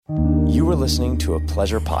You are listening to a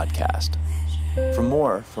Pleasure podcast. For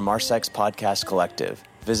more from our Sex Podcast Collective,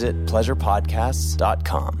 visit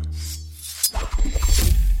pleasurepodcasts.com.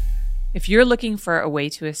 If you're looking for a way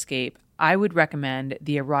to escape, I would recommend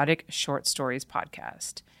the Erotic Short Stories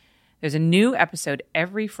podcast. There's a new episode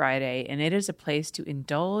every Friday, and it is a place to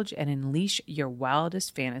indulge and unleash your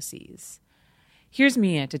wildest fantasies. Here's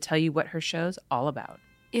Mia to tell you what her show's all about.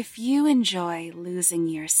 If you enjoy losing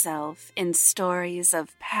yourself in stories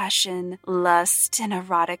of passion, lust, and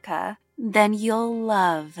erotica, then you'll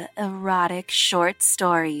love Erotic Short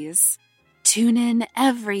Stories. Tune in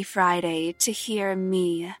every Friday to hear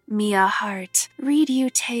me, Mia Hart, read you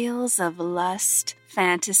tales of lust,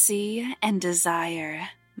 fantasy, and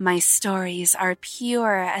desire. My stories are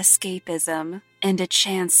pure escapism and a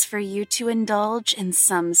chance for you to indulge in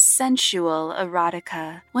some sensual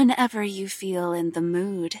erotica whenever you feel in the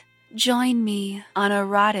mood. Join me on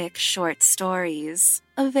Erotic Short Stories,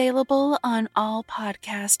 available on all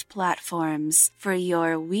podcast platforms for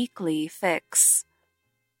your weekly fix.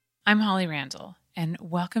 I'm Holly Randall, and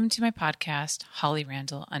welcome to my podcast, Holly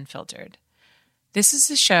Randall Unfiltered. This is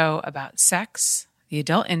a show about sex, the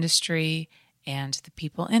adult industry, and the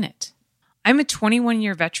people in it. I'm a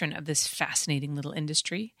 21-year veteran of this fascinating little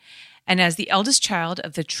industry, and as the eldest child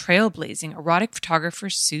of the trailblazing erotic photographer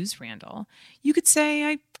Suze Randall, you could say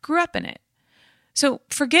I grew up in it. So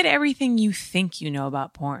forget everything you think you know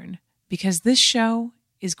about porn, because this show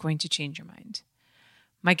is going to change your mind.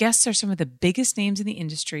 My guests are some of the biggest names in the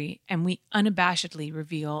industry, and we unabashedly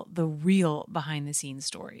reveal the real behind-the-scenes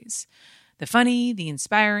stories. The funny, the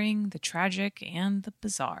inspiring, the tragic, and the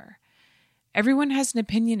bizarre. Everyone has an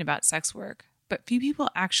opinion about sex work, but few people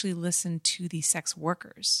actually listen to the sex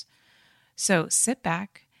workers. So sit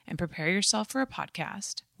back and prepare yourself for a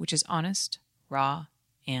podcast which is honest, raw,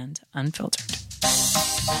 and unfiltered.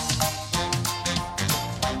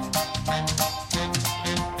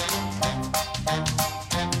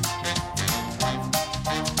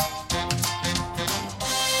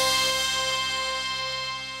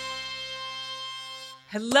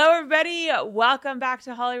 Hello, everybody. Welcome back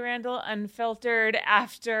to Holly Randall Unfiltered.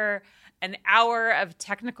 After an hour of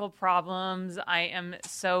technical problems, I am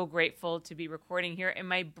so grateful to be recording here in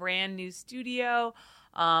my brand new studio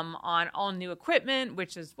on all new equipment,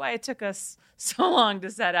 which is why it took us so long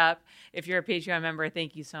to set up. If you're a Patreon member,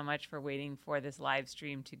 thank you so much for waiting for this live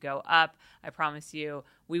stream to go up. I promise you,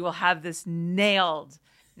 we will have this nailed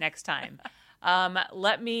next time.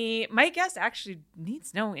 My guest actually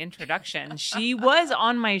needs no introduction. She was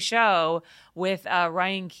on my show with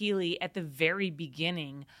Ryan Keeley at the very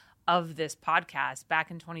beginning of this podcast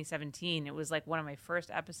back in 2017. It was like one of my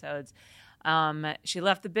first episodes. She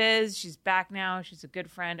left the biz. She's back now. She's a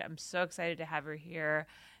good friend. I'm so excited to have her here.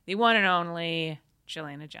 The one and only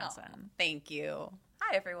Jelena Jensen. Oh, thank you.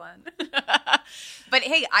 Hi, everyone. But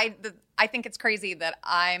hey, I think it's crazy that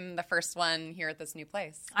I'm the first one here at this new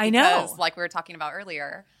place. I know. Because like we were talking about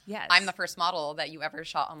earlier, yes, I'm the first model that you ever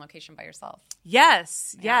shot on location by yourself.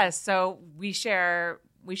 Yes, Yeah. yes. So we share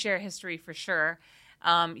history for sure.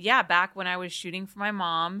 Back when I was shooting for my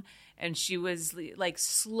mom and she was like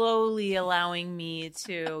slowly allowing me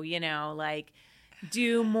to,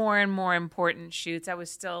 do more and more important shoots. I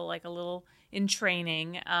was still like a little in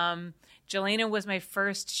training. Jelena was my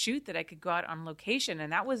first shoot that I could go out on location,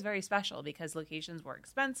 and that was very special because locations were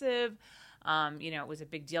expensive. It was a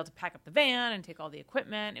big deal to pack up the van and take all the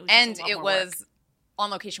equipment. It was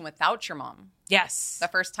on location without your mom. Yes. The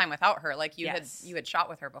first time without her. Like you Yes. had shot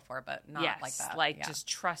with her before, but not like that. Just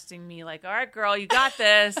trusting me like, all right, girl, you got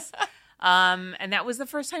this. And that was the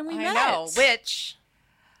first time we met. I know, which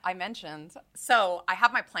I mentioned. So I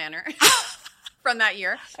have my planner from that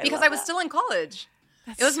year because I was still in college.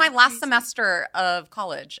 It was my last semester of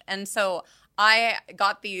college. And so I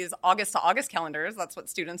got these August to August calendars. That's what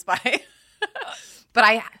students buy. But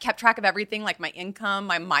I kept track of everything, like my income,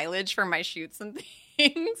 my mileage for my shoots and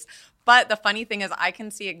things. But the funny thing is I can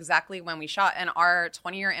see exactly when we shot. And our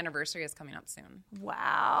 20-year anniversary is coming up soon.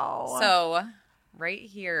 Wow. So right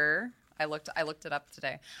here, I looked it up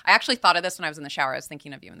today. I actually thought of this when I was in the shower. I was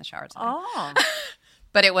thinking of you in the shower today. Oh.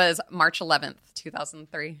 But it was March 11th,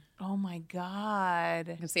 2003. Oh, my God.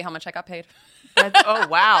 You can see how much I got paid. Oh,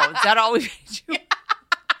 wow. Is that all we paid you?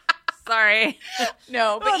 Sorry.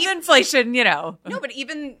 No, but well, inflation, No, but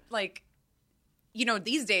even like,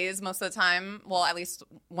 these days, most of the time, well, at least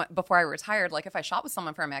before I retired, like if I shot with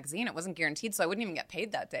someone for a magazine, it wasn't guaranteed. So I wouldn't even get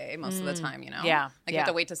paid that day most of the time, Yeah. Like you have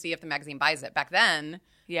to wait to see if the magazine buys it. Back then,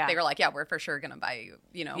 they were like, yeah, we're for sure going to buy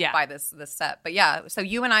you, buy this set. But yeah, so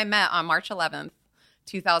you and I met on March 11th,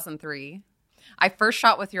 2003. I first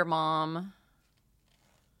shot with your mom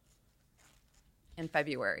in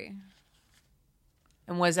February.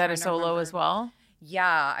 And was that a solo as well?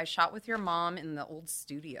 Yeah, I shot with your mom in the old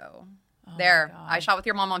studio. Oh there, I shot with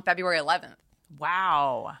your mom on February 11th.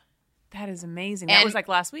 Wow. That is amazing. That was like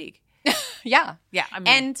last week. Yeah. Yeah. I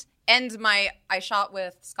mean, And I shot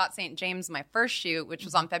with Scott St. James, my first shoot, which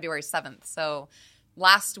was on February 7th. So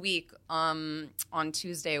last week on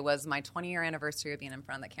Tuesday was my 20-year anniversary of being in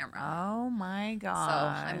front of the camera. oh my God. So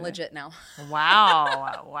I'm legit now.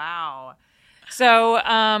 Wow. Wow. So,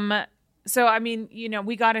 I mean, you know,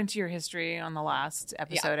 we got into your history on the last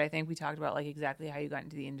episode. I think we talked about like exactly how you got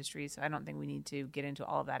into the industry. So I don't think we need to get into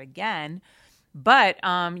all of that again. But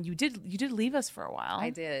you did leave us for a while. I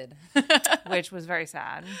did. Which was very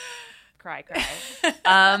sad. Cry.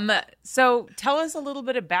 So tell us a little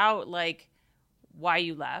bit about like why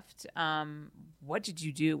you left. What did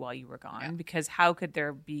you do while you were gone? Yeah. Because how could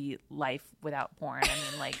there be life without porn?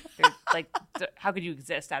 I mean, how could you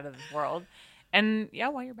exist out of this world? And yeah,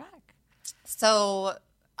 why you're back. So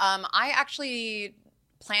I actually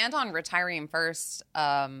planned on retiring first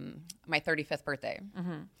my 35th birthday.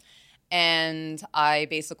 Mm-hmm. And I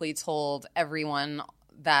basically told everyone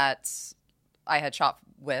that I had shot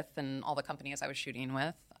with and all the companies I was shooting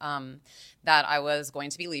with that I was going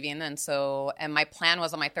to be leaving. And my plan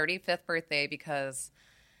was on my 35th birthday because,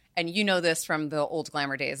 and you know this from the old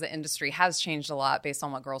glamour days, the industry has changed a lot based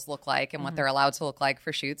on what girls look like and what they're allowed to look like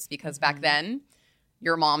for shoots. Because back then,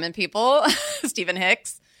 your mom and people, Stephen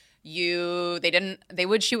Hicks, they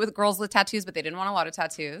would shoot with girls with tattoos, but they didn't want a lot of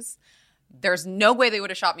tattoos. There's no way they would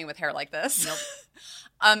have shot me with hair like this.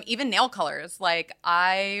 Nope. Even nail colors. Like,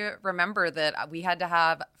 I remember that we had to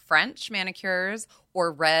have French manicures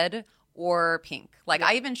or red or pink. Like,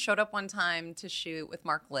 I even showed up one time to shoot with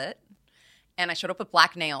Mark Litt, and I showed up with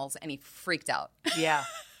black nails, and he freaked out. Yeah.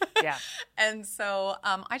 Yeah. And so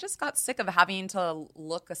I just got sick of having to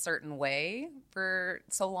look a certain way for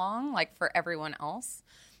so long, like for everyone else.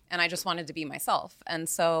 And I just wanted to be myself. And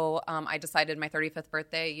so I decided my 35th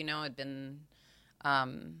birthday, you know, had been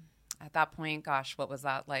at that point, gosh, what was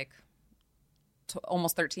that, like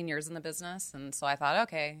almost 13 years in the business. And so I thought,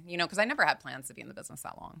 okay, you know, because I never had plans to be in the business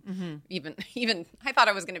that long. Mm-hmm. Even I thought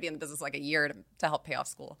I was going to be in the business like a year to help pay off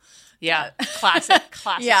school. Yeah, classic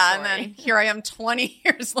yeah, story. And then here I am 20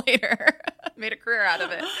 years later, made a career out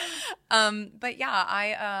of it. But yeah,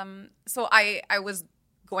 I was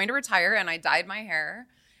going to retire and I dyed my hair.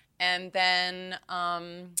 And then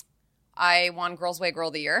I won Girls Way Girl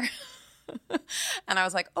of the Year. And I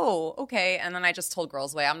was like, oh, okay. And then I just told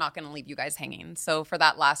Girls Way, I'm not going to leave you guys hanging. So for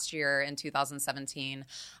that last year in 2017,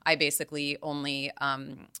 I basically only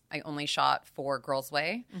shot for Girls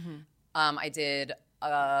Way. Mm-hmm. I did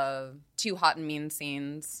 2 hot and mean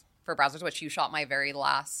scenes for Brazzers, which you shot my very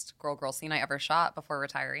last girl scene I ever shot before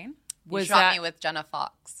retiring. You shot me with Jenna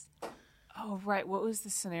Fox. Oh, right. What was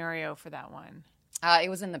the scenario for that one? It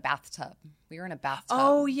was in the bathtub. We were in a bathtub.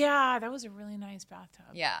 Oh, yeah. That was a really nice bathtub.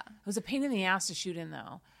 Yeah. It was a pain in the ass to shoot in,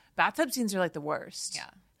 though. Bathtub scenes are like the worst.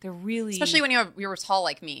 Yeah. They're really... Especially when you were tall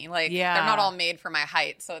like me. Like, they're not all made for my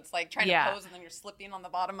height. So it's like trying to pose and then you're slipping on the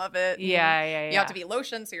bottom of it. Yeah. You have to be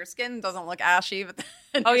lotion so your skin doesn't look ashy, but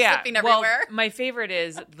then you're slipping everywhere. Well, my favorite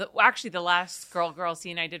is, actually the last girl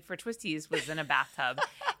scene I did for Twisties was in a bathtub.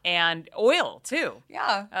 And oil, too.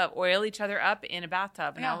 Yeah. Oil each other up in a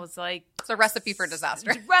bathtub. And I was like... It's a recipe for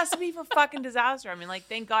disaster. It's a recipe for fucking disaster. I mean, like,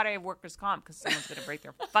 thank God I have workers' comp because someone's going to break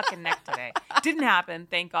their fucking neck today. Didn't happen,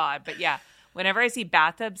 thank God. But yeah, whenever I see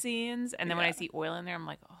bathtub scenes and then when I see oil in there, I'm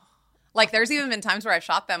like, oh. Like, there's even been times where I've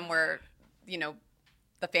shot them where, you know,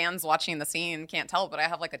 the fans watching the scene can't tell, but I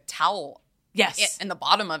have like a towel in the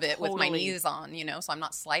bottom of it with my knees on, you know, so I'm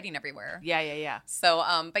not sliding everywhere. Yeah. So,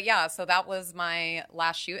 so that was my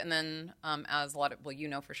last shoot. And then as a lot of, you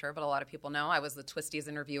know for sure, but a lot of people know, I was the Twisties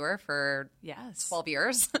interviewer for 12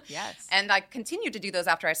 years. Yes. And I continued to do those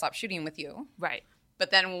after I stopped shooting with you. Right.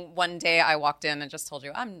 But then one day I walked in and just told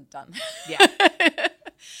you, I'm done. Yeah.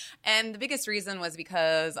 And the biggest reason was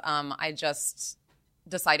because I just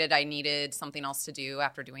decided I needed something else to do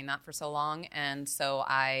after doing that for so long. And so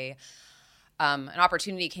an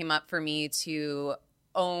opportunity came up for me to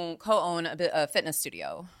co-own a fitness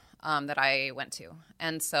studio that I went to.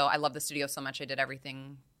 And so I love the studio so much. I did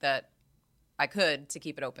everything that I could to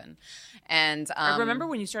keep it open. And I remember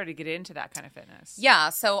when you started to get into that kind of fitness. Yeah.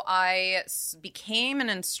 So I became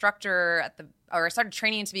an instructor I started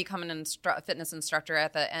training to become a fitness instructor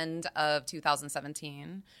at the end of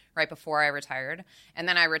 2017, right before I retired. And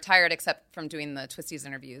then I retired except from doing the Twisties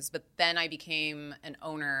interviews. But then I became an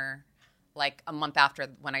owner like a month after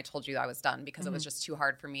when I told you I was done because it was just too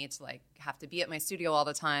hard for me to like have to be at my studio all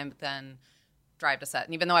the time, but then drive to set.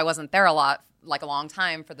 And even though I wasn't there a lot like a long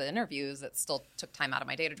time for the interviews. It still took time out of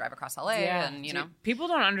my day to drive across LA and, you know. People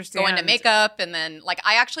don't understand. Go into makeup and then like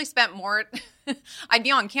I actually spent more I'd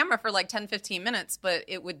be on camera for like 10, 15 minutes, but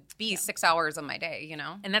it would be 6 hours of my day, you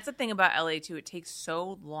know. And that's the thing about LA too. It takes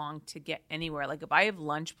so long to get anywhere. Like if I have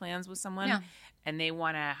lunch plans with someone and they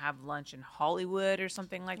want to have lunch in Hollywood or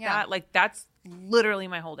something like that, like that's literally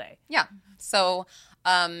my whole day. Yeah. So,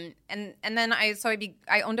 and then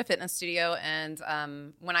I owned a fitness studio, and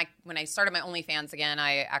when I started my OnlyFans again,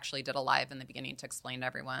 I actually did a live in the beginning to explain to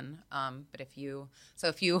everyone. But if you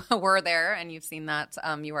were there and you've seen that,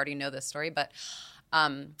 you already know this story. But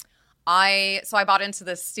I bought into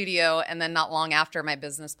this studio, and then not long after, my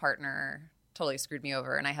business partner totally screwed me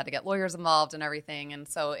over, and I had to get lawyers involved and everything, and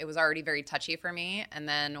so it was already very touchy for me. And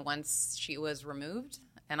then once she was removed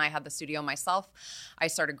and I had the studio myself, I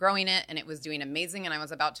started growing it, and it was doing amazing, and I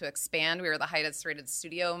was about to expand. We were the highest rated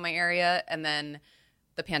studio in my area, and then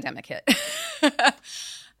the pandemic hit.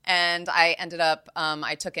 And I ended up,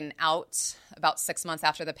 I took an out about 6 months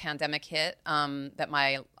after the pandemic hit, because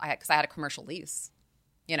I had a commercial lease,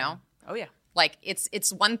 you know? Oh, yeah. Like,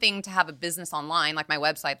 it's one thing to have a business online, like my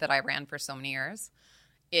website that I ran for so many years.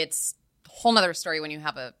 It's a whole nother story when you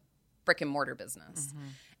have a brick and mortar business. Mm-hmm.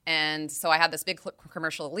 And so I had this big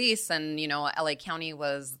commercial lease, and, you know, LA County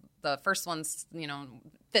was the first ones, you know,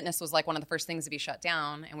 fitness was like one of the first things to be shut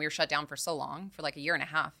down. And we were shut down for so long, for like a year and a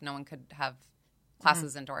half. No one could have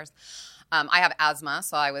classes indoors. I have asthma,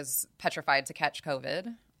 so I was petrified to catch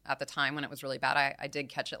COVID at the time when it was really bad. I did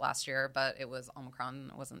catch it last year, but it was Omicron.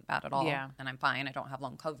 It wasn't bad at all. Yeah. And I'm fine. I don't have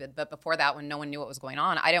long COVID. But before that, when no one knew what was going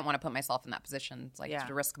on, I didn't want to put myself in that position, like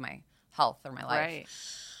to risk my health or my life. Right.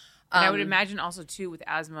 And I would imagine also, too, with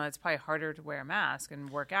asthma, it's probably harder to wear a mask and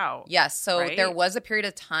work out. Yes. So there was a period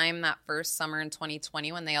of time that first summer in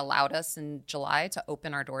 2020 when they allowed us in July to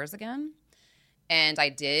open our doors again. And I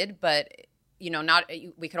did, but, you know,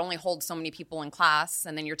 we could only hold so many people in class,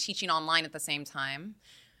 and then you're teaching online at the same time.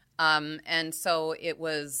 And so it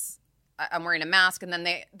was, I'm wearing a mask, and then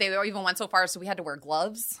they even went so far so we had to wear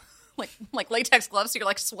gloves, like latex gloves. So you're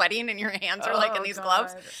like sweating and your hands are like in these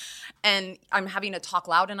gloves. And I'm having to talk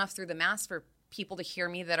loud enough through the mask for people to hear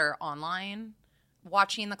me that are online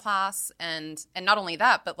watching the class. And not only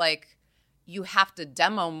that, but like you have to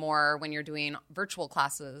demo more when you're doing virtual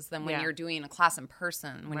classes than when you're doing a class in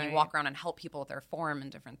person, when you walk around and help people with their form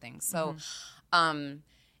and different things. So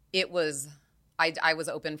it was – I was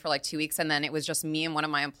open for like 2 weeks, and then it was just me and one of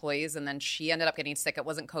my employees, and then she ended up getting sick. It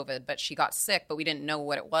wasn't COVID, but she got sick, but we didn't know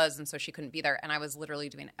what it was, and so she couldn't be there. And I was literally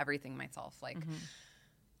doing everything myself, like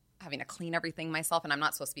having to clean everything myself, and I'm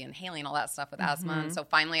not supposed to be inhaling all that stuff with asthma. And so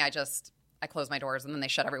finally I closed my doors, and then they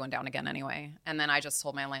shut everyone down again anyway. And then I just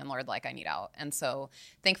told my landlord, like, I need out. And so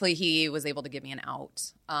thankfully he was able to give me an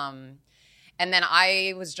out. And then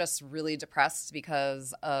I was just really depressed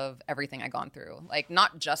because of everything I'd gone through. Like,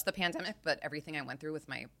 not just the pandemic, but everything I went through with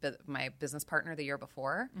my business partner the year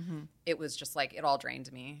before. It was just like, it all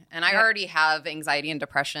drained me. And I already have anxiety and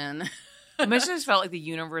depression. It must have just felt like the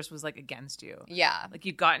universe was like against you. Yeah. Like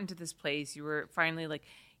you got into this place, you were finally like,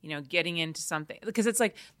 you know, getting into something. Because it's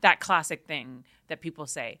like that classic thing that people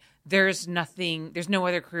say, there's no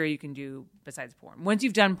other career you can do besides porn. Once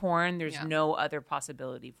you've done porn, there's no other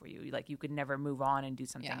possibility for you. Like you could never move on and do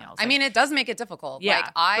something else. I mean, it does make it difficult. Yeah,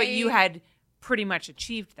 but you had pretty much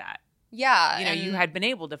achieved that. Yeah. You know, you had been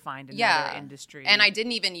able to find another industry. And I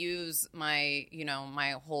didn't even use my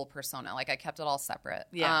whole persona. Like I kept it all separate.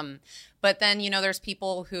 Yeah. But then, you know, there's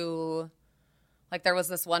people who... Like there was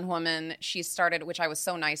this one woman, she started, which I was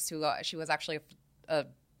so nice to, she was actually a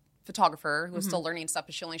photographer who was still learning stuff,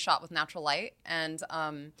 but she only shot with natural light. And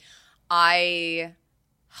I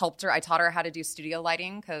helped her. I taught her how to do studio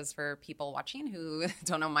lighting because for people watching who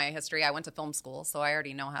don't know my history, I went to film school. So I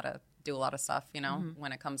already know how to do a lot of stuff, you know,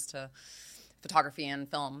 when it comes to photography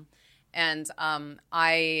and film. And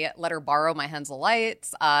I let her borrow my Hensel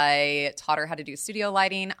lights. I taught her how to do studio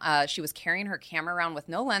lighting. She was carrying her camera around with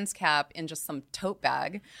no lens cap in just some tote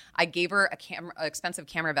bag. I gave her an expensive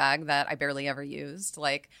camera bag that I barely ever used.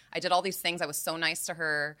 Like, I did all these things. I was so nice to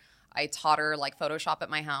her. I taught her, like, Photoshop at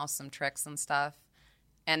my house, some tricks and stuff.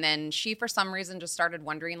 And then she, for some reason, just started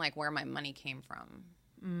wondering, like, where my money came from.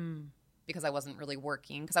 Because I wasn't really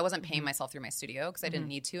working, because I wasn't paying myself through my studio because I didn't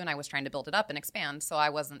need to, and I was trying to build it up and expand, so I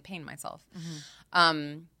wasn't paying myself.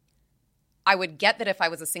 I would get that if I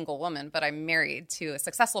was a single woman, but I'm married to a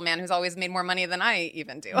successful man who's always made more money than I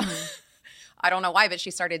even do. I don't know why, but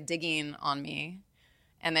she started digging on me,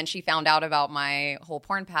 and then she found out about my whole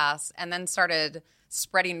porn past and then started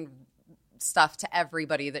spreading stuff to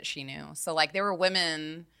everybody that she knew. So, like, there were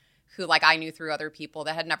women who, like, I knew through other people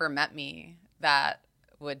that had never met me that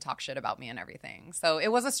would talk shit about me and everything. So it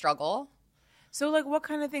was a struggle. So, like, what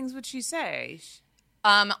kind of things would she say?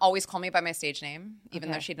 Always call me by my stage name, even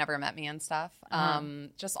Okay. though she'd never met me and stuff. Uh-huh.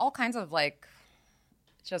 Just all kinds of like,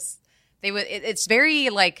 they would. It's very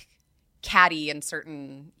like catty in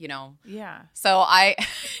certain, Yeah. So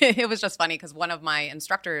it was just funny because one of my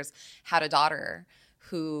instructors had a daughter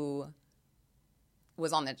who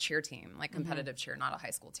was on the cheer team, like competitive cheer, not a high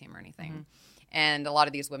school team or anything. And a lot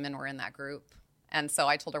of these women were in that group. And so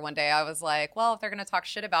I told her one day, I was like, well, if they're going to talk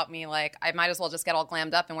shit about me, like I might as well just get all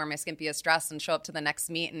glammed up and wear my skimpiest dress and show up to the next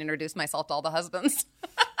meet and introduce myself to all the husbands.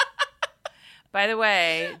 By the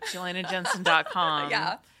way, JelenaJensen.com.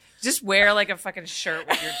 Yeah. Just wear like a fucking shirt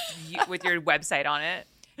with your website on it.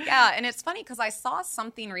 Yeah. And it's funny because I saw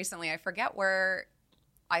something recently. I forget where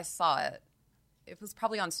I saw it. It was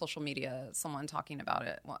probably on social media, someone talking about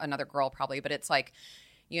it, well, another girl probably. But it's like,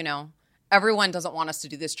 everyone doesn't want us to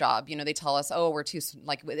do this job. They tell us, oh, we're too,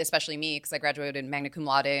 like, especially me, because I graduated magna cum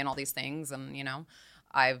laude and all these things. And,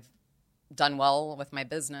 I've done well with my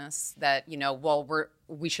business that,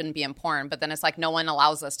 we shouldn't be in porn. But then it's like no one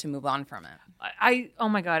allows us to move on from it. Oh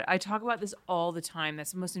my God, I talk about this all the time.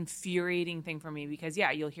 That's the most infuriating thing for me because,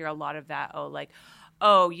 yeah, you'll hear a lot of that. You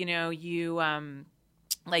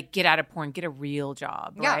like get out of porn, get a real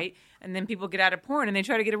job, Yeah. right? And then people get out of porn and they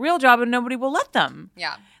try to get a real job and nobody will let them.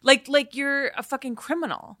 Yeah. Like you're a fucking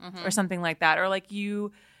criminal or something like that. Or like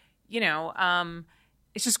it's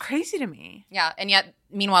just crazy to me. Yeah. And yet,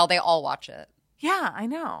 meanwhile, they all watch it. Yeah, I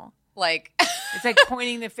know. Like, It's like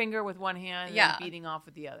pointing the finger with one hand and Yeah. beating off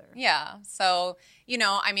with the other. yeah. So,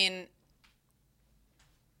 I mean,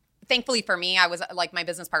 thankfully for me, I was like, my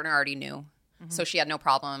business partner already knew. So she had no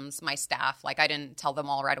problems. My staff, like I didn't tell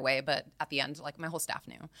them all right away, but at the end, like my whole staff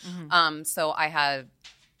knew. So I had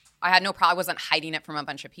no problem. I wasn't hiding it from a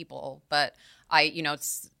bunch of people, but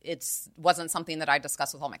it's wasn't something that I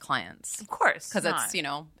discussed with all my clients. Of course. Because it's,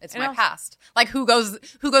 it's And my also- past. Like who goes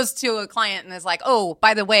to a client and is like, oh,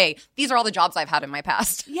 by the way, these are all the jobs I've had in my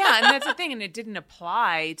past. Yeah, and that's the thing. And it didn't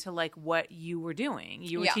apply to like what you were doing.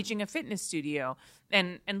 You were Yeah. teaching a fitness studio.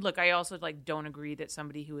 And look, I also like don't agree that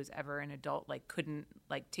somebody who was ever an adult like couldn't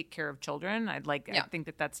like take care of children. I think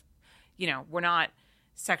that's we're not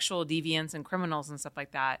sexual deviants and criminals and stuff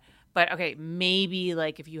like that. But okay, maybe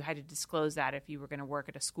like if you had to disclose that if you were going to work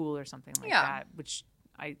at a school or something like Yeah. that, which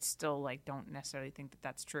I still like don't necessarily think that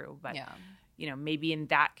that's true. But Yeah. maybe in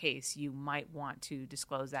that case you might want to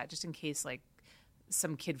disclose that just in case like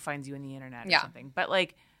some kid finds you on the internet or Yeah. something. But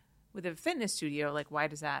like with a fitness studio, like why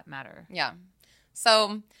does that matter? Yeah.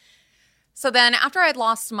 So then after I'd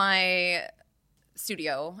lost my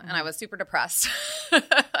studio and I was super depressed,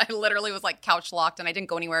 I literally was like couch locked and I didn't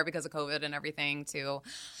go anywhere because of COVID and everything too.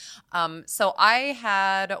 So I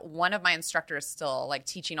had one of my instructors still like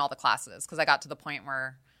teaching all the classes because I got to the point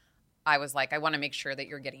where I was like, I want to make sure that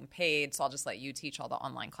you're getting paid. So I'll just let you teach all the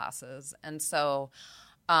online classes. And so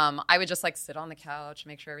I would just like sit on the couch,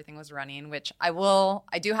 make sure everything was running, which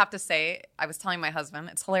I do have to say, I was telling my husband,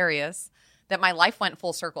 it's hilarious that my life went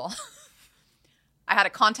full circle. I had a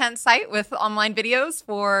content site with online videos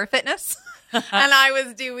for fitness and I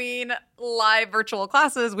was doing live virtual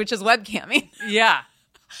classes, which is webcamming. Yeah.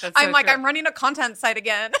 I'm I'm running a content site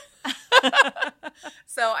again.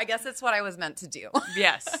 So I guess it's what I was meant to do.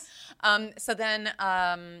 Yes. So then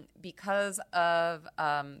because of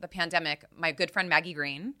the pandemic, my good friend Maggie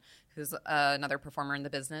Green, who's another performer in the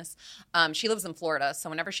business, she lives in Florida. So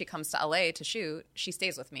whenever she comes to LA to shoot, she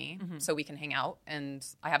stays with me so we can hang out. And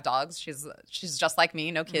I have dogs. She's just like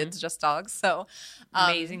me, no kids, just dogs. So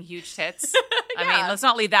Amazing huge tits. I mean, let's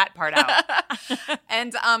not leave that part out.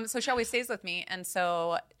 And so she always stays with me. And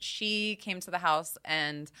so she came to the house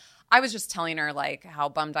and I was just telling her like how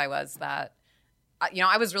bummed I was that,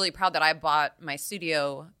 I was really proud that I bought my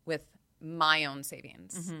studio with my own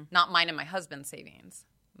savings, not mine and my husband's savings,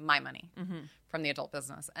 my money from the adult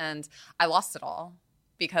business. And I lost it all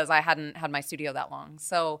because I hadn't had my studio that long.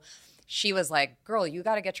 So she was like, girl, you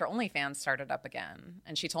got to get your OnlyFans started up again.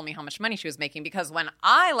 And she told me how much money she was making because when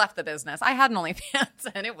I left the business, I had an OnlyFans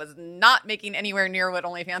and it was not making anywhere near what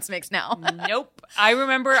OnlyFans makes now. Nope. I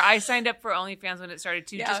remember I signed up for OnlyFans when it started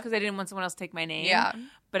too, Yeah. just because I didn't want someone else to take my name. Yeah.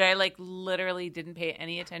 But I like literally didn't pay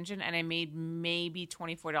any attention and I made maybe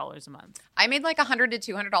 $24 a month. I made like $100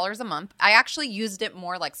 to $200 a month. I actually used it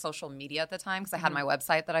more like social media at the time because I had my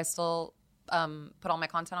website that I still put all my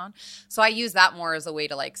content on. So I use that more as a way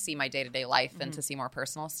to like see my day-to-day life and to see more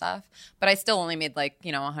personal stuff. But I still only made like,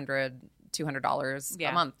 $100, $200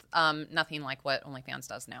 Yeah. a month. Nothing like what OnlyFans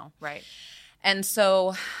does now. Right. And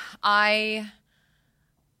so I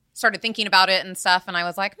started thinking about it and stuff. And I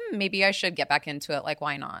was like, maybe I should get back into it. Like,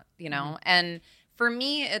 why not? And For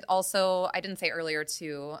me, it also, I didn't say earlier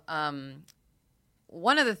too,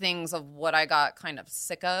 one of the things of what I got kind of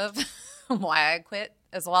sick of, why I quit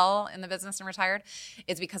as well in the business and retired,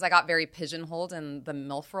 is because I got very pigeonholed in the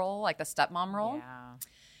MILF role, like the stepmom role. Yeah.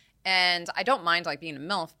 And I don't mind like being a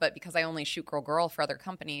MILF, but because I only shoot girl for other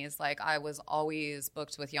companies, like I was always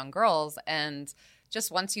booked with young girls. And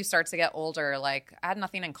just once you start to get older, like I had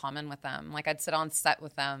nothing in common with them. Like I'd sit on set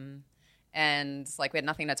with them and like we had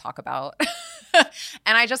nothing to talk about.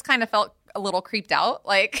 And I just kind of felt a little creeped out.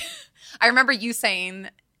 Like I remember you saying,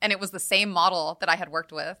 and it was the same model that I had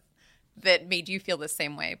worked with that made you feel the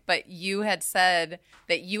same way. But you had said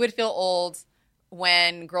that you would feel old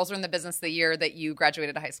when girls were in the business the year that you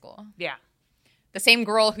graduated high school. Yeah. The same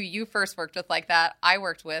girl who you first worked with like that, I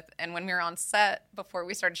worked with. And when we were on set before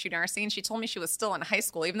we started shooting our scene, she told me she was still in high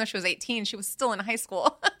school. Even though she was 18, she was still in high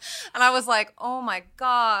school. And I was like, oh my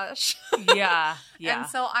gosh. Yeah. Yeah. And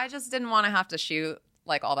so I just didn't want to have to shoot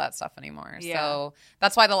like all that stuff anymore. Yeah. So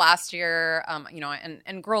that's why the last year, you know,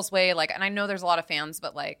 and Girls Way, like, and I know there's a lot of fans,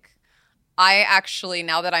 but like, I actually,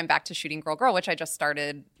 now that I'm back to shooting Girl, which I just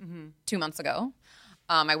started 2 months ago,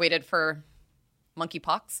 I waited for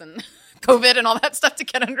monkeypox and COVID and all that stuff to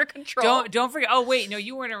get under control. Don't forget. Oh wait, no,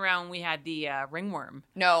 you weren't around. We had the ringworm.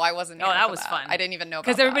 No, I wasn't. Oh, here that for was fun. I didn't even know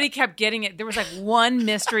because about everybody that. kept getting it. There was like one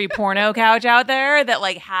mystery porno couch out there that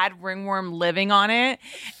like had ringworm living on it,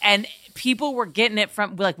 and people were getting it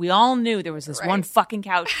from like we all knew there was this one fucking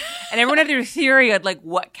couch, and everyone had their theory of like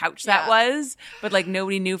what couch that was, but like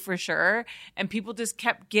nobody knew for sure, and people just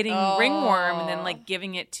kept getting ringworm and then like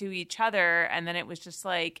giving it to each other, and then it was just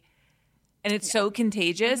like. And it's so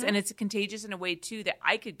contagious, and it's contagious in a way, too, that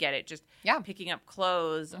I could get it just picking up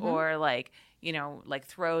clothes or, like, you know, like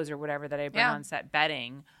throws or whatever that I bring on set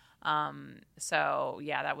bedding. So,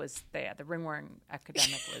 yeah, that was the ringworm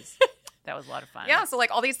epidemic was that was a lot of fun. Yeah, so,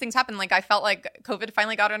 like, all these things happened. Like, I felt like COVID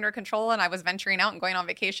finally got under control, and I was venturing out and going on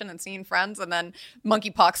vacation and seeing friends, and then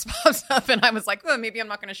monkeypox pops up, and I was like, oh, maybe I'm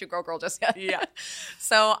not going to shoot Girl just yet. Yeah.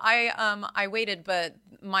 So I waited, but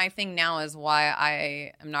my thing now is why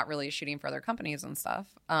I am not really shooting for other companies and stuff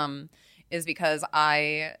is because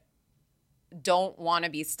I don't want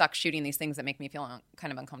to be stuck shooting these things that make me feel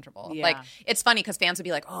kind of uncomfortable. Yeah. Like, it's funny because fans would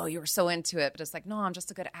be like, oh, you were so into it, but it's like, no, I'm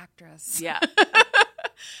just a good actress. Yeah.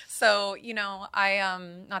 So, you know, I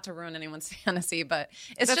not to ruin anyone's fantasy, but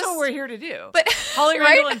it's That's just what we're here to do. But Holly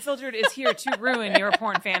Randall Unfiltered is here to ruin your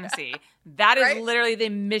porn fantasy. That is literally the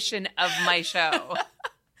mission of my show.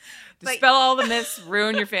 Dispel all the myths,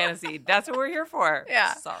 ruin your fantasy. That's what we're here for.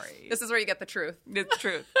 Yeah. Sorry. This is where you get the truth. It's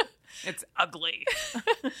truth. It's ugly.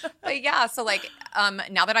 But yeah, so like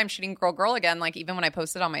now that I'm shooting Girl again, like even when I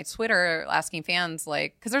posted on my Twitter asking fans,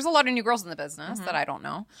 like, because there's a lot of new girls in the business that I don't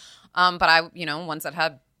know. But I, you know, ones that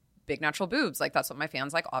have big natural boobs, like that's what my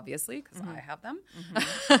fans like, obviously, because I have them.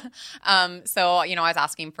 So, you know, I was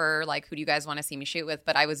asking for like, who do you guys want to see me shoot with?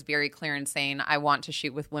 But I was very clear in saying I want to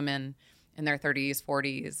shoot with women in their 30s,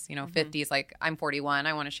 40s, you know, 50s. Like I'm 41.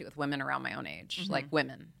 I want to shoot with women around my own age, like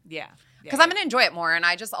women. Yeah. Because I'm going to enjoy it more. And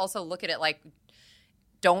I just also look at it like,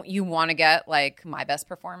 don't you want to get like my best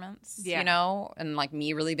performance, you know, and like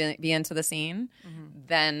me really be into the scene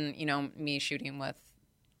than, you know, me shooting with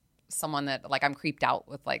someone that like I'm creeped out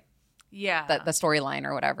with like the storyline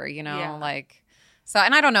or whatever, you know, like. So,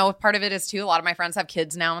 and I don't know if part of it is too, a lot of my friends have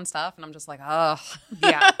kids now and stuff. And I'm just like, oh,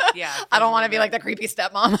 yeah. I don't want to be like the creepy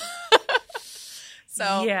stepmom.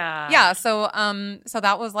 So, so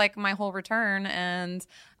that was like my whole return. And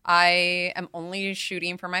I am only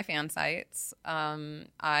shooting for my fan sites.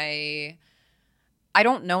 I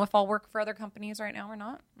don't know if I'll work for other companies right now or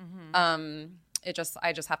not.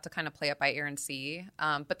 I just have to kind of play it by ear and see.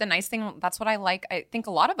 But the nice thing, that's what I like. I think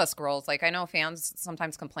a lot of us girls, like I know fans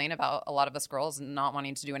sometimes complain about a lot of us girls not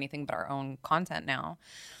wanting to do anything but our own content now.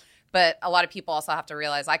 But a lot of people also have to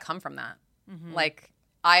realize I come from that. Like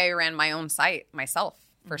I ran my own site myself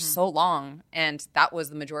for so long, and that was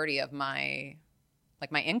the majority of my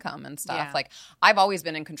income and stuff. Like I've always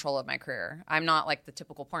been in control of my career. I'm not like the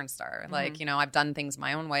typical porn star. Like, you know, I've done things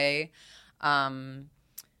my own way.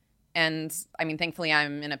 And I mean, thankfully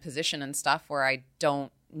I'm in a position and stuff where I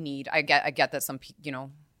don't need, I get that some, you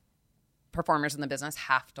know, performers in the business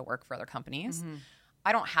have to work for other companies.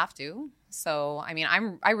 I don't have to. So, I mean,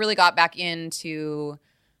 I really got back into,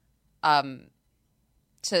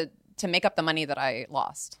 to make up the money that I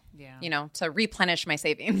lost. Yeah. You know, to replenish my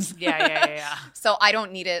savings. Yeah. So I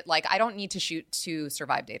don't need it. Like I don't need to shoot to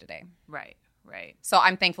survive day to day. Right. So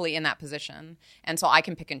I'm thankfully in that position. And so I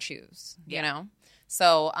can pick and choose, you know?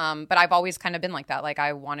 So, but I've always kind of been like that. Like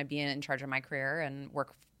I want to be in charge of my career and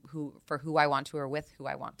work for who I want to or with who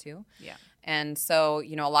I want to. Yeah. And so,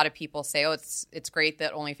 you know, a lot of people say, oh, it's great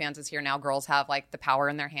that OnlyFans is here now. Girls have like the power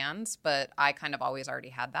in their hands, but I kind of always already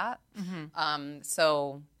had that.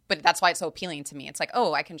 But that's why it's so appealing to me. It's like,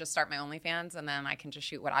 oh, I can just start my OnlyFans and then I can just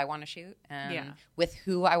shoot what I want to shoot and with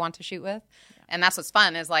who I want to shoot with. Yeah. And that's what's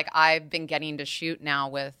fun is like I've been getting to shoot now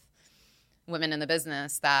with women in the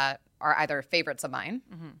business that are either favorites of mine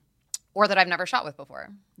or that I've never shot with before.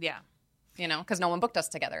 Yeah. You know, because no one booked us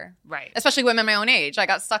together. Right. Especially women my own age. I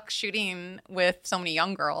got stuck shooting with so many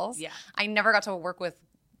young girls. Yeah. I never got to work with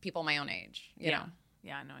people my own age, you know.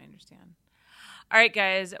 Yeah, no, I understand. All right,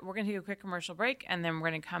 guys, we're going to take a quick commercial break, and then we're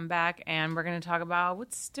going to come back, and we're going to talk about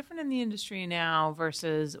what's different in the industry now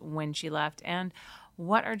versus when she left, and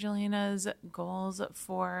what are Jilliana's goals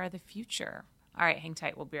for the future. All right, hang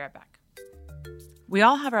tight. We'll be right back. We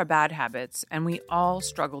all have our bad habits, and we all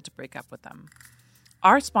struggle to break up with them.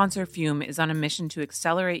 Our sponsor, Fume, is on a mission to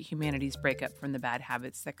accelerate humanity's breakup from the bad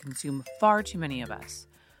habits that consume far too many of us.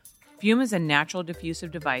 Fume is a natural diffusive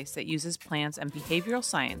device that uses plants and behavioral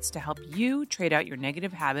science to help you trade out your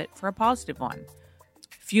negative habit for a positive one.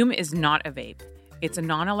 Fume is not a vape. It's a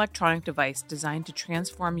non-electronic device designed to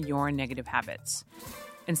transform your negative habits.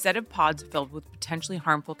 Instead of pods filled with potentially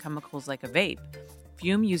harmful chemicals like a vape,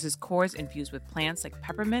 Fume uses cores infused with plants like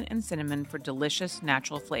peppermint and cinnamon for delicious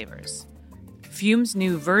natural flavors. Fume's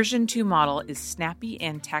new version 2 model is snappy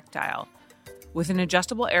and tactile. With an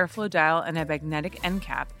adjustable airflow dial and a magnetic end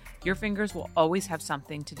cap, your fingers will always have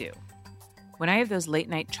something to do. When I have those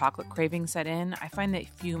late-night chocolate cravings set in, I find that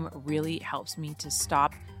Fume really helps me to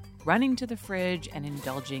stop running to the fridge and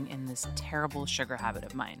indulging in this terrible sugar habit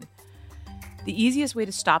of mine. The easiest way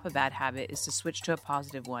to stop a bad habit is to switch to a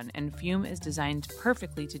positive one, and Fume is designed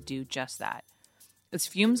perfectly to do just that. It's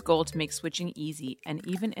Fume's goal to make switching easy and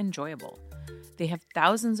even enjoyable. They have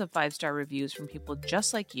thousands of 5-star reviews from people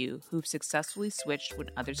just like you who've successfully switched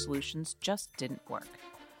when other solutions just didn't work.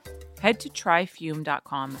 Head to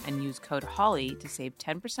tryfume.com and use code HOLLY to save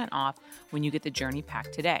 10% off when you get the Journey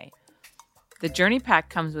Pack today. The Journey Pack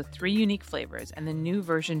comes with 3 unique flavors, and the new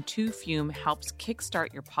version 2 Fume helps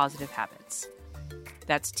kickstart your positive habits.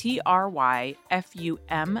 That's tryfum.com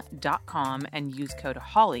and use code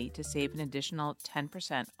HOLLY to save an additional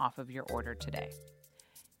 10% off of your order today.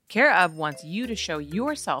 Care of wants you to show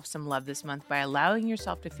yourself some love this month by allowing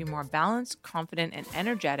yourself to feel more balanced, confident, and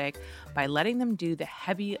energetic by letting them do the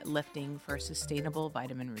heavy lifting for a sustainable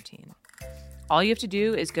vitamin routine. All you have to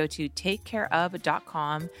do is go to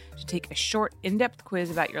takecareof.com to take a short, in-depth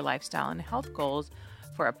quiz about your lifestyle and health goals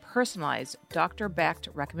for a personalized, doctor-backed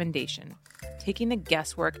recommendation, taking the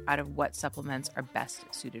guesswork out of what supplements are best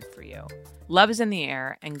suited for you. Love is in the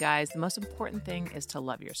air, and guys, the most important thing is to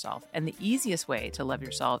love yourself. And the easiest way to love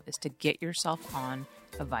yourself is to get yourself on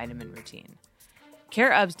a vitamin routine.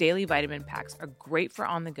 Care of's daily vitamin packs are great for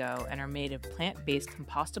on the go and are made of plant-based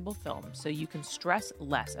compostable film, so you can stress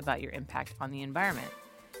less about your impact on the environment.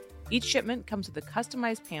 Each shipment comes with a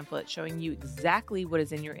customized pamphlet showing you exactly what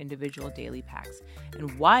is in your individual daily packs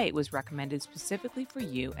and why it was recommended specifically for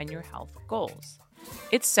you and your health goals.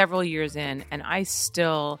 It's several years in, and I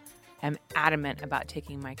still am adamant about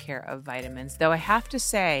taking my Care of vitamins, though I have to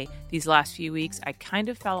say these last few weeks I kind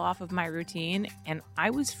of fell off of my routine and I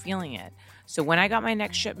was feeling it. So when I got my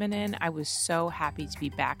next shipment in, I was so happy to be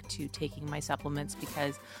back to taking my supplements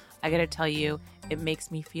because I gotta tell you, it makes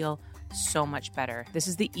me feel so much better. This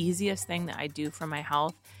is the easiest thing that I do for my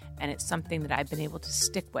health, and it's something that I've been able to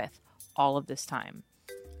stick with all of this time.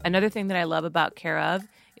 Another thing that I love about Care of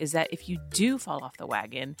is that if you do fall off the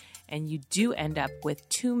wagon and you do end up with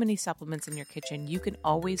too many supplements in your kitchen, you can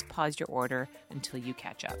always pause your order until you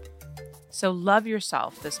catch up. So love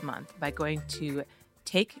yourself this month by going to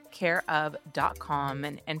takecareof.com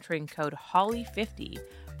and entering code HOLLY50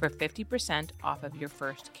 for 50% off of your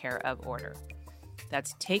first Care of order.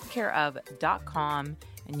 That's takecareof.com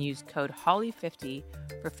and use code HOLLY50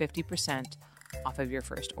 for 50% off of your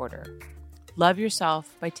first order. Love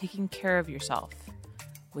yourself by taking care of yourself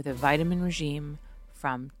with a vitamin regime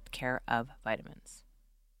from Care of Vitamins.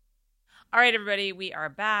 All right, everybody, we are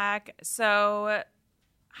back. So,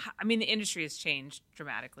 I mean, the industry has changed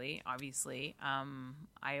dramatically, obviously.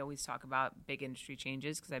 I always talk about big industry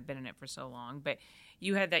changes because I've been in it for so long, but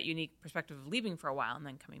you had that unique perspective of leaving for a while and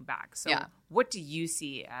then coming back. So what do you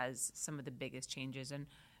see as some of the biggest changes? And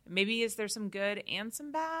maybe is there some good and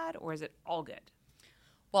some bad, or is it all good?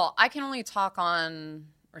 Well, I can only talk on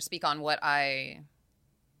or speak on what I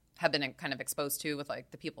have been kind of exposed to with like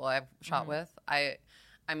the people I've shot with. I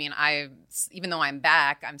mean, even though I'm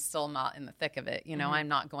back, I'm still not in the thick of it. You know, I'm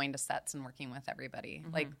not going to sets and working with everybody.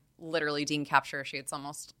 Like literally Dean Capture shoots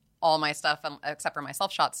almost all my stuff except for my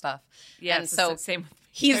self-shot stuff. Yeah, and so same.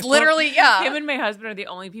 He's literally, Him and my husband are the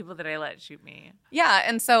only people that I let shoot me. Yeah,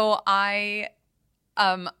 and so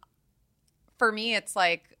for me, it's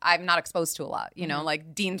like I'm not exposed to a lot. You know,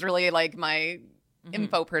 like Dean's really like my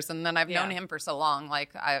info person, and I've known him for so long.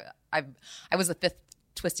 Like I was the 5th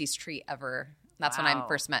Twisties treat ever. That's when I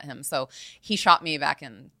first met him. So he shot me back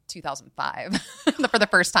in 2005 for the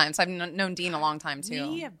first time. So I've known Dean a long time too.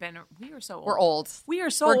 We are so old. We're old. We are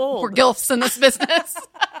so old. We're gilfs in this business.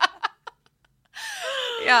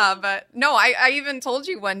 Yeah, but no, I even told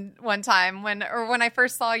you one time when I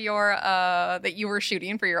first saw your that you were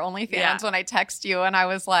shooting for your OnlyFans when I text you, and I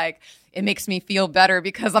was like, it makes me feel better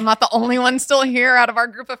because I'm not the only one still here out of our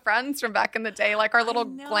group of friends from back in the day, like our little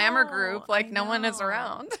glamour group. Like no one is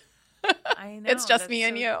around. I know. It's just me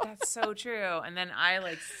and you. That's so true. And then I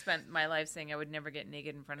like spent my life saying I would never get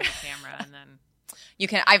naked in front of the camera, and then.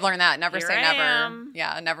 I've learned that. Never Here say I never. am.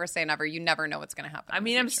 Yeah, never say never. You never know what's going to happen. I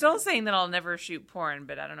mean, I'm still saying that I'll never shoot porn,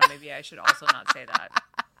 but I don't know. Maybe I should also not say that.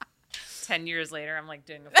 10 years later, I'm like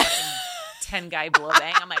doing a fucking 10-guy blow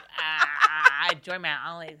bang. I'm like, I join my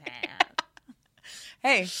OnlyFans.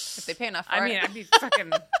 Hey, if they pay enough for it. I'd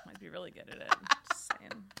be really good at it. Just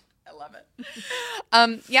saying. I love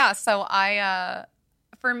it. Yeah, so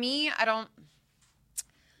for me,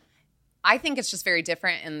 I think it's just very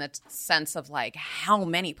different in the sense of like how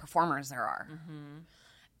many performers there are.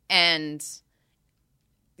 And,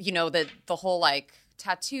 you know, the whole like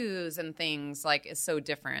tattoos and things like is so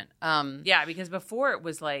different. Yeah, because before it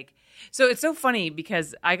was like, so it's so funny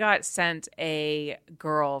because I got sent a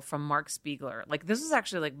girl from Mark Spiegler. Like this was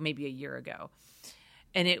actually like maybe a year ago.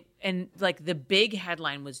 And like the big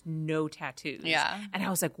headline was no tattoos. Yeah. And I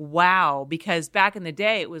was like, wow, because back in the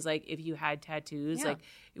day it was like if you had tattoos, like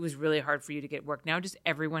it was really hard for you to get work. Now just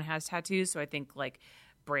everyone has tattoos, so I think like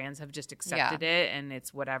brands have just accepted it and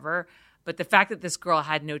it's whatever. But the fact that this girl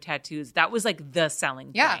had no tattoos, that was like the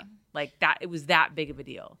selling point. Like that, it was that big of a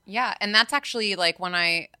deal. Yeah, and that's actually like when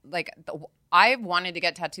I wanted to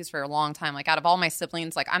get tattoos for a long time. Like out of all my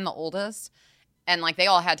siblings, like I'm the oldest. And, like, they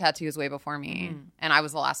all had tattoos way before me. And I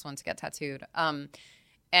was the last one to get tattooed.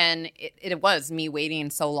 And it was me waiting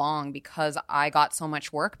so long because I got so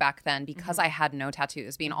much work back then because I had no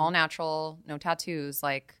tattoos. Being all natural, no tattoos,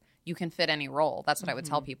 like, you can fit any role. That's what I would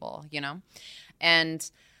tell people, you know? And,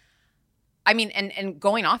 I mean, and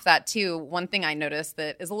going off that, too, one thing I noticed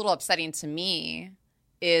that is a little upsetting to me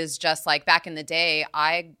is just, like, back in the day,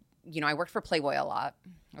 I worked for Playboy a lot.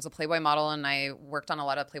 I was a Playboy model, and I worked on a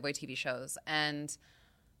lot of Playboy TV shows. And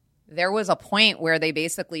there was a point where they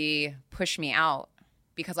basically pushed me out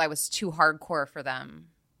because I was too hardcore for them,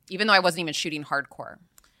 even though I wasn't even shooting hardcore.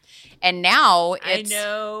 And now it's... I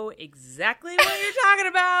know exactly what you're talking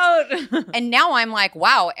about. And now I'm like,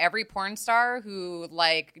 wow, every porn star who,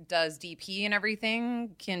 like, does DP and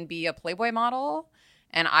everything can be a Playboy model.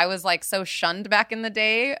 And I was, like, so shunned back in the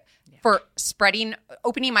day for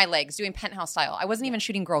opening my legs, doing penthouse style. I wasn't even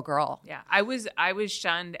shooting girl. Yeah, I was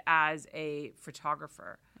shunned as a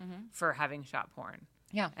photographer for having shot porn.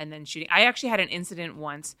 Yeah. And then shooting. I actually had an incident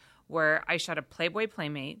once where I shot a Playboy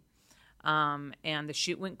Playmate, and the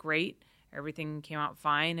shoot went great. Everything came out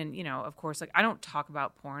fine. And, you know, of course, like, I don't talk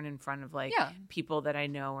about porn in front of, like, people that I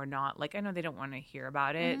know or not. Like, I know they don't want to hear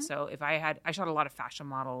about it. So if I shot a lot of fashion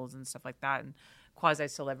models and stuff like that and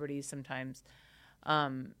quasi-celebrities sometimes.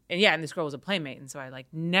 And this girl was a Playmate. And so I, like,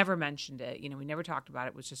 never mentioned it. You know, we never talked about it.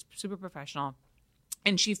 It was just super professional.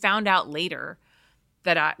 And she found out later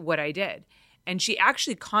that what I did. And she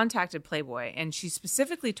actually contacted Playboy. And she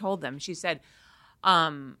specifically told them, she said,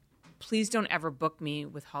 please don't ever book me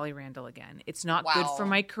with Holly Randall again. It's not good for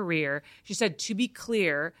my career. She said, to be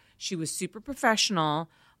clear, she was super professional.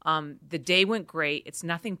 The day went great. It's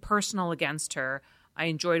nothing personal against her. I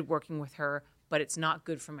enjoyed working with her, but it's not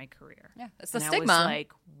good for my career. Yeah, it's the stigma. I was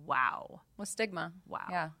like, wow. What stigma? Wow.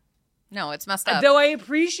 Yeah. No, it's messed up. Though I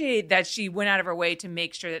appreciate that she went out of her way to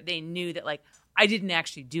make sure that they knew that, like, I didn't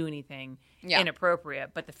actually do anything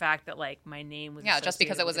inappropriate, but the fact that, like, my name was just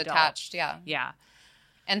because it was with attached. adult. Yeah.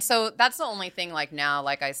 And so that's the only thing, like, now,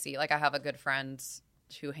 like, I see, like, I have a good friend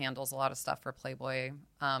who handles a lot of stuff for Playboy,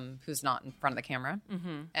 who's not in front of the camera.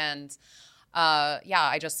 And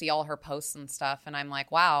I just see all her posts and stuff, and I'm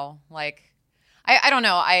like, wow, like, I don't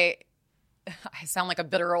know, I sound like a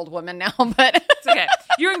bitter old woman now, but it's okay.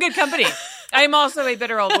 You're in good company. I'm also a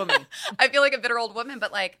bitter old woman. I feel like a bitter old woman,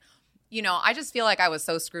 but, like, you know, I just feel like I was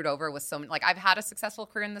so screwed over with so many, like, I've had a successful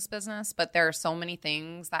career in this business, but there are so many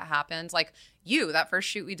things that happened. Like, that first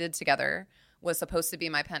shoot we did together was supposed to be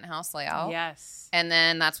my penthouse layout. Yes. And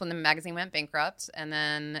then that's when the magazine went bankrupt. And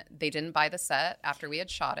then they didn't buy the set after we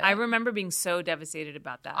had shot it. I remember being so devastated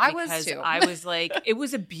about that. I was too. I was like, it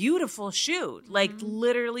was a beautiful shoot. Like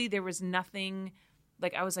literally there was nothing,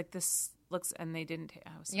 like I was like, this looks, and they didn't,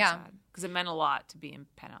 I was so sad. Because it meant a lot to be in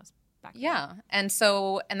penthouse back then. Yeah. And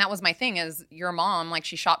so, and that was my thing is your mom, like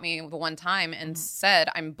she shot me the one time and said,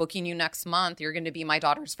 I'm booking you next month. You're going to be my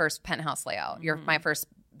daughter's first penthouse layout. You're my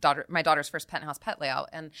daughter's first penthouse pet layout.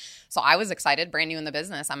 And so I was excited, brand new in the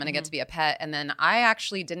business. I'm going to get to be a pet. And then I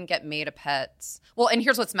actually didn't get made a pet. Well, and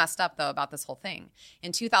here's what's messed up though about this whole thing.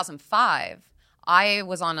 In 2005, I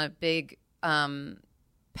was on a big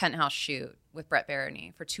penthouse shoot with Brett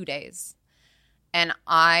Barony for 2 days. And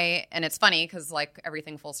it's funny because like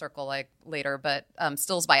everything full circle like later, but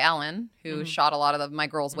Stills by Ellen, who shot a lot of my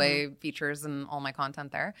Girls Way features and all my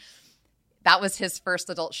content there. That was his first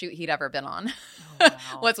adult shoot he'd ever been on. Oh,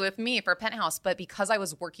 wow. Was with me for Penthouse. But because I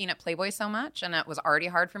was working at Playboy so much and it was already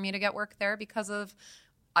hard for me to get work there because of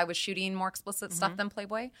I was shooting more explicit stuff than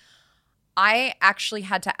Playboy, I actually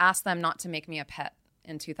had to ask them not to make me a pet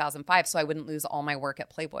in 2005 so I wouldn't lose all my work at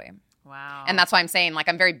Playboy. Wow. And that's why I'm saying like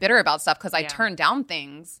I'm very bitter about stuff because I turned down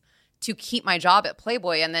things to keep my job at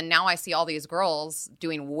Playboy. And then now I see all these girls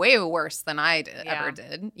doing way worse than I ever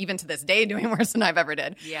did. Even to this day doing worse than I've ever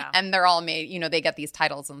did. Yeah. And they're all made, they get these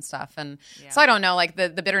titles and stuff. And so I don't know, like the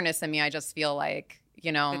bitterness in me, I just feel like,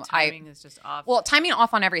 the timing is just off. Well, timing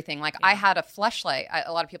off on everything. Like I had a fleshlight.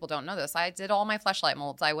 A lot of people don't know this. I did all my fleshlight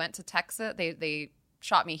molds. I went to Texas. They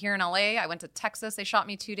shot me here in LA. I went to Texas. They shot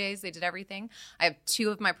me 2 days. They did everything. I have 2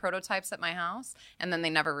 of my prototypes at my house, and then they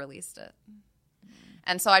never released it.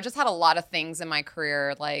 And so I just had a lot of things in my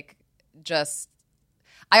career, like just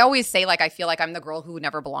I always say like I feel like I'm the girl who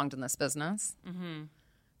never belonged in this business. Mm-hmm.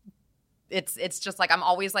 It's just like I'm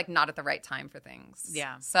always like not at the right time for things.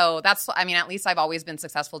 Yeah. So that's at least I've always been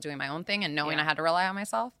successful doing my own thing and knowing I had to rely on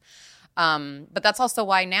myself. But that's also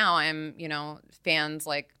why now I'm fans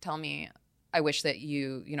like tell me I wish that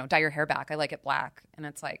you dye your hair back. I like it black, and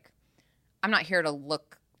it's like I'm not here to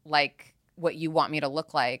look like what you want me to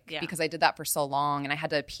look like because I did that for so long and I had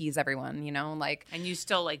to appease everyone, like. And you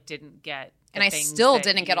still like didn't get. And I still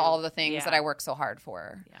didn't get all of the things that I worked so hard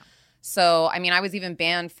for. Yeah. So, I was even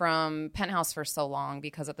banned from Penthouse for so long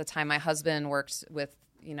because at the time my husband worked with,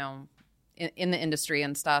 in the industry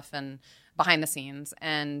and stuff and behind the scenes.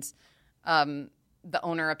 And the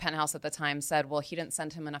owner of Penthouse at the time said, well, he didn't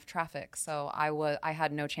send him enough traffic. So I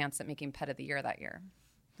had no chance at making Pet of the Year that year.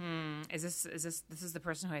 Is this the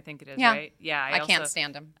person who I think it is, yeah. right? Yeah. I can't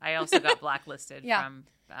stand him. I also got blacklisted from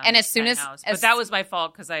and as soon Penthouse. as but that was my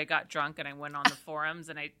fault because I got drunk and I went on the forums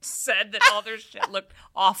and I said that all their shit looked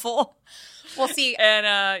awful. Well, see, and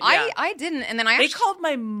I didn't, and then they called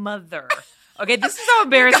my mother. Okay, this is how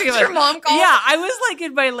embarrassing. Your mom called? Yeah, I was like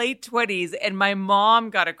in my late 20s, and my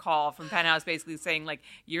mom got a call from Penthouse basically saying like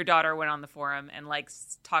your daughter went on the forum and like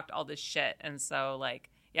talked all this shit, and so like.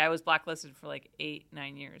 Yeah, I was blacklisted for like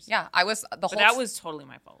 8-9 years. Yeah, I was that was totally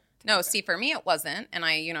my fault. No, see, for me it wasn't, and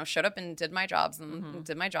I, showed up and did my jobs and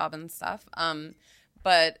did my job and stuff.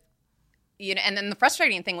 But and then the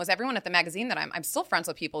frustrating thing was everyone at the magazine that I'm still friends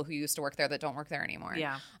with people who used to work there that don't work there anymore.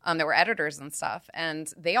 Yeah. There were editors and stuff, and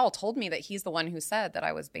they all told me that he's the one who said that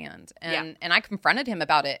I was banned, and I confronted him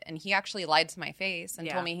about it, and he actually lied to my face and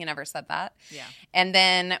told me he never said that. Yeah. And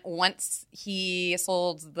then once he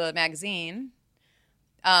sold the magazine.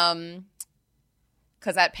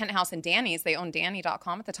 Because at Penthouse and Danny's, they owned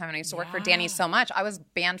Danny.com at the time, and I used to work for Danny so much. I was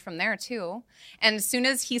banned from there, too. And as soon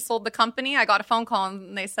as he sold the company, I got a phone call,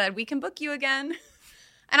 and they said, we can book you again.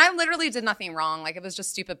 And I literally did nothing wrong. Like, it was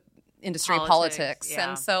just stupid industry politics. Yeah.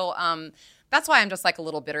 And so that's why I'm just, like, a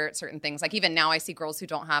little bitter at certain things. Like, even now I see girls who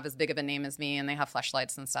don't have as big of a name as me, and they have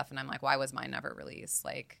fleshlights and stuff, and I'm like, why was mine never released?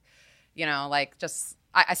 Like, just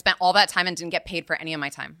I spent all that time and didn't get paid for any of my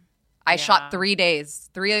time. I shot 3 days,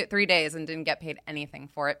 three days, and didn't get paid anything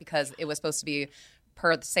for it because it was supposed to be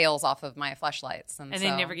per the sales off of my fleshlights. And they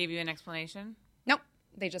never gave you an explanation? Nope.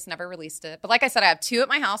 They just never released it. But like I said, I have 2 at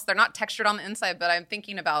my house. They're not textured on the inside, but I'm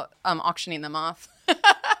thinking about auctioning them off.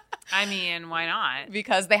 Why not?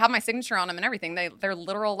 Because they have my signature on them and everything. They're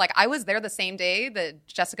literal. Like I was there the same day that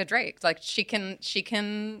Jessica Drake. Like she can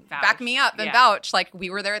vouch. back me up and vouch. Like we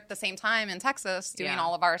were there at the same time in Texas doing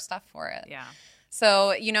all of our stuff for it. Yeah. So,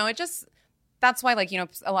 it just, that's why, like,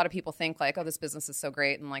 a lot of people think, like, oh, this business is so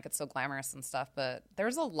great and, like, it's so glamorous and stuff. But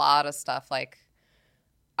there's a lot of stuff, like,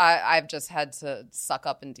 I've just had to suck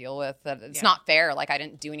up and deal with that. It's not fair. Like, I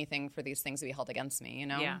didn't do anything for these things to be held against me,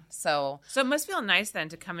 Yeah. So it must feel nice, then,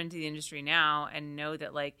 to come into the industry now and know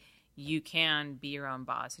that, like, you can be your own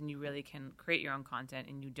boss and you really can create your own content,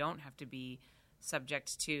 and you don't have to be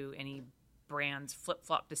subject to any brand's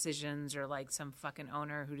flip-flop decisions or like some fucking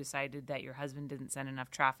owner who decided that your husband didn't send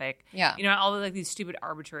enough traffic. Yeah. You know, all of like these stupid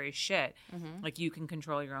arbitrary shit. Like you can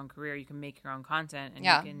control your own career, you can make your own content,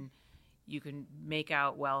 and you can make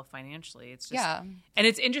out well financially. It's just and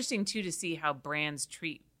it's interesting too to see how brands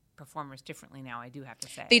treat performers differently now, I do have to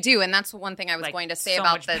say. They do, and that's one thing I was going to say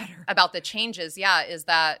about the changes, is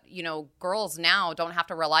that, you know, girls now don't have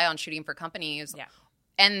to rely on shooting for companies. Yeah.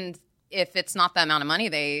 And if it's not the amount of money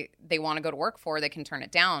they want to go to work for, they can turn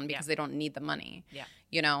it down because they don't need the money. Yeah.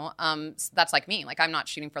 You know, so that's like me. Like, I'm not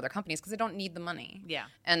shooting for other companies because I don't need the money. Yeah.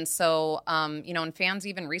 And so, you know, and fans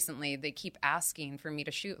even recently, they keep asking for me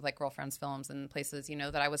to shoot with, like, Girlfriends Films and places, you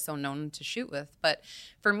know, that I was so known to shoot with. But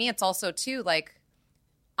for me, it's also, too, like,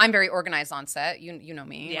 I'm very organized on set. You know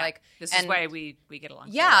me. Yeah. Like, this is why we get along.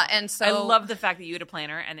 Yeah, so well. And so I love the fact that you had a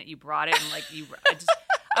planner and that you brought it, and like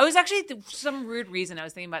I was actually some weird reason I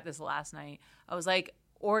was thinking about this last night. I was like,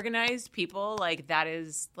 organized people, like that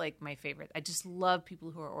is like my favorite. I just love people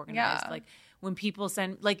who are organized. Like when people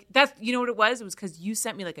send, like, that's, you know what it was? It was because you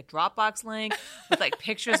sent me like a Dropbox link with like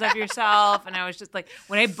pictures of yourself, and I was just like,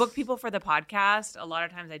 when I book people for the podcast, a lot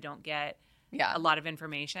of times I don't get a lot of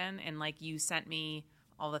information, and like you sent me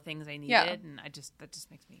all the things I needed, and that just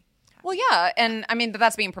makes me happy. Well, yeah, and I mean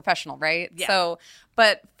that's being professional, right? Yeah. So,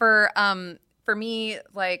 but for me,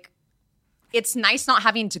 like, it's nice not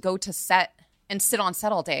having to go to set and sit on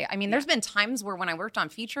set all day. I mean, there's been times where when I worked on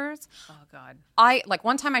features,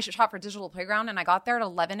 one time I shot for Digital Playground, and I got there at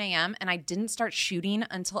 11 a.m. and I didn't start shooting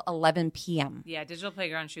until 11 p.m. Yeah, Digital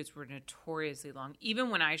Playground shoots were notoriously long.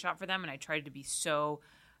 Even when I shot for them, and I tried to be so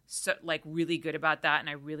like really good about that, and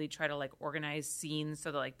I really try to like organize scenes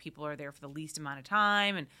so that like people are there for the least amount of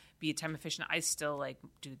time and be time efficient. I still like,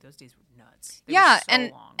 dude, those days were nuts. They were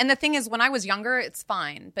so long. And the thing is, when I was younger, it's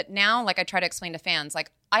fine, but now, like, I try to explain to fans,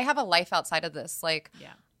 like, I have a life outside of this. Like,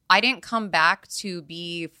 I didn't come back to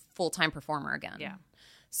be full-time performer again. Yeah.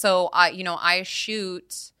 So I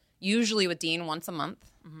shoot usually with Dean once a month.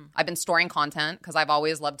 Mm-hmm. I've been storing content because I've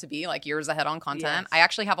always loved to be like years ahead on content. Yes. I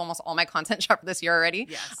actually have almost all my content shot for this year already.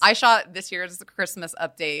 Yes. I shot this year's Christmas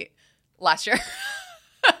update last year.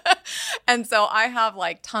 And so I have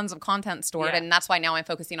like tons of content stored, and that's why now I'm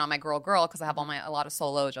focusing on my girl because I have a lot of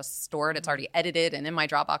solo just stored. It's already edited and in my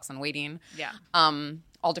Dropbox and waiting. Yeah.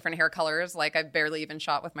 All different hair colors. Like, I've barely even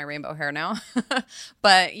shot with my rainbow hair now.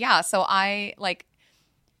 But yeah, so I like,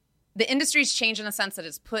 the industry's changed in the sense that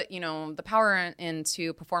it's put, you know, the power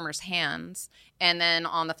into performers' hands. And then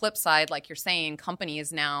on the flip side, like you're saying,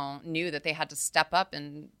 companies now knew that they had to step up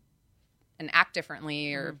and act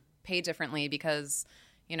differently or pay differently because,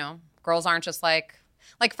 you know, girls aren't just like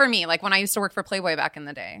for me, like when I used to work for Playboy back in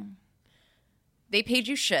the day, they paid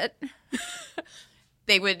you shit.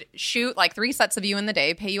 They would shoot like 3 sets of you in the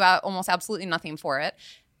day, pay you out almost absolutely nothing for it,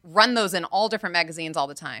 run those in all different magazines all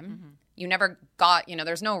the time. Mm-hmm. You never got, you know,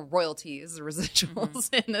 there's no royalties or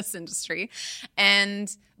residuals in this industry.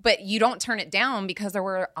 But you don't turn it down because there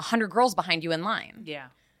were 100 girls behind you in line. Yeah.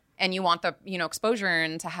 And you want the, you know, exposure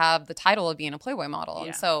and to have the title of being a Playboy model. Yeah.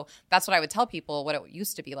 And so that's what I would tell people what it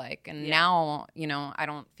used to be like. And now, you know, I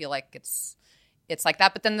don't feel like it's like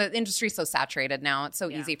that. But then the industry's so saturated now. It's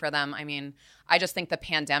so easy for them. I mean, I just think the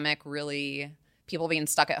pandemic really, people being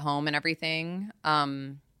stuck at home and everything,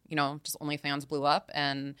 you know, just OnlyFans blew up,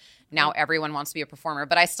 and now everyone wants to be a performer.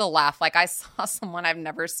 But I still laugh. Like, I saw someone I've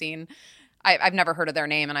never seen. I've never heard of their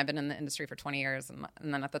name, and I've been in the industry for 20 years. And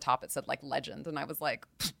then at the top it said, like, legend. And I was like,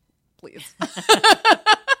 please.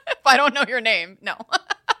 If I don't know your name, no.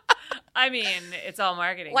 I mean, it's all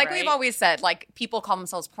marketing, like, right? We've always said, like, people call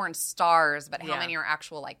themselves porn stars, but how many are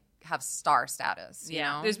actual, like, have star status, you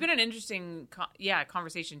know? There's been an interesting,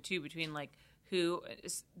 conversation, too, between, like, who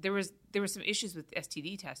there was some issues with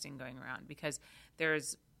STD testing going around because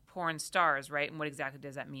there's porn stars, right? And what exactly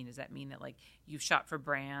does that mean? Does that mean that like you've shot for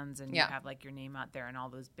brands and you have like your name out there and all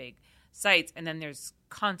those big sites, and then there's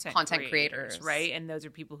content creators, right? And those are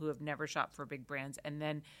people who have never shot for big brands, and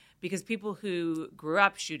then because people who grew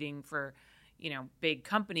up shooting for, you know, big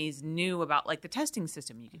companies knew about like the testing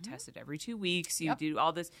system. You could test it every 2 weeks. You do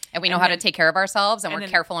all this. And we know how to take care of ourselves, and we're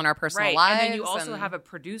careful in our personal lives. And then you also have a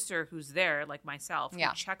producer who's there, like myself, who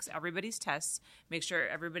checks everybody's tests, make sure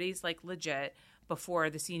everybody's like legit before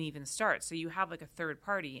the scene even starts. So you have like a third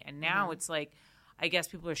party. And now it's like, I guess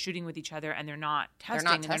people are shooting with each other and they're not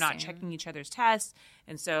testing. They're not checking each other's tests.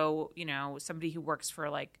 And so, you know, somebody who works for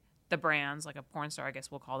like the brands, like a porn star, I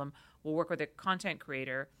guess we'll call them, will work with a content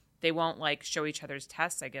creator they won't like show each other's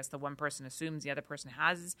tests. I guess the one person assumes the other person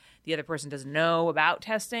has, the other person doesn't know about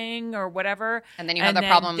testing or whatever. And then you have the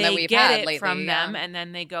problem that we've had lately. From them, and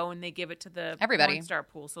then they go and they give it to the everybody Morningstar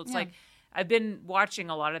pool. So it's like, I've been watching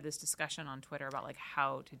a lot of this discussion on Twitter about like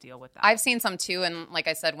how to deal with that. I've seen some too, and like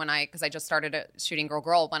I said, because I just started shooting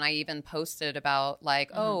Girl, when I even posted about like,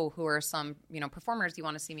 who are some performers you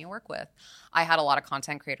want to see me work with, I had a lot of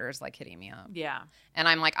content creators like hitting me up. Yeah, and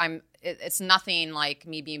I'm like, it's nothing like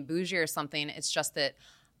me being bougie or something. It's just that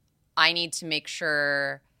I need to make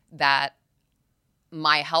sure that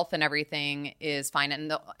my health and everything is fine,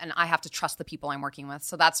 and I have to trust the people I'm working with.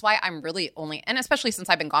 So that's why I'm really only, and especially since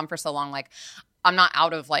I've been gone for so long, like I'm not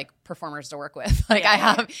out of like performers to work with. Like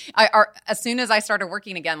as soon as I started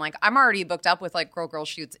working again, like I'm already booked up with like girl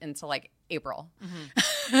shoots into like April.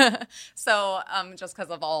 So just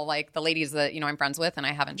because of all like the ladies that I'm friends with and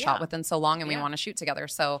I haven't shot with in so long, and we want to shoot together.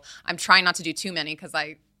 So I'm trying not to do too many because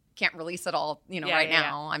I can't release it all,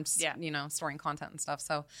 now. I'm just, storing content and stuff.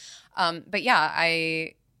 So, but yeah,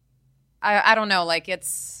 I don't know. Like it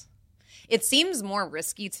seems more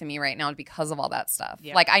risky to me right now because of all that stuff.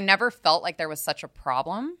 Yeah. Like I never felt like there was such a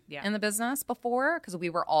problem in the business before because we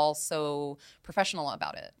were all so professional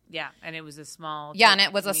about it. Yeah. And it was a small, and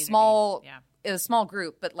it was community. It was a small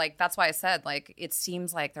group, but like that's why I said like it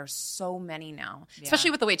seems like there's so many now,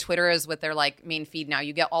 especially with the way Twitter is with their like main feed now.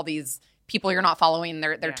 You get all these people you're not following,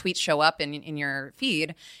 their tweets show up in your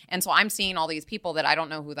feed. And so I'm seeing all these people that I don't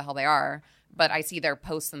know who the hell they are, but I see their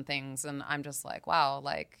posts and things, and I'm just like, wow,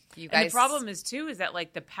 like you guys. And the problem is that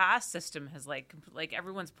like the pass system has like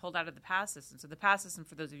everyone's pulled out of the pass system. So the pass system,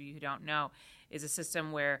 for those of you who don't know, is a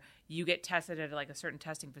system where you get tested at like a certain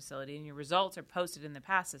testing facility, and your results are posted in the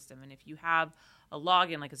pass system. And if you have a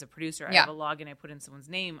login, like as a producer, I have a login, I put in someone's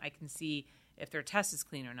name, I can see if their test is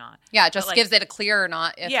clean or not. Yeah, it just gives it a clear or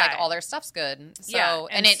not if like all their stuff's good. So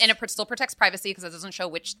and it still protects privacy because it doesn't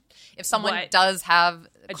show if someone does have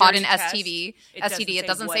caught an STD, it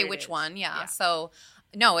doesn't say which one. Yeah. So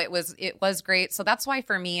no, it was great. So that's why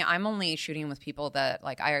for me, I'm only shooting with people that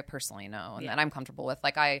like I personally know and that I'm comfortable with.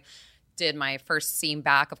 Like I did my first scene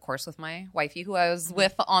back, of course, with my wifey who I was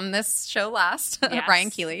with on this show last,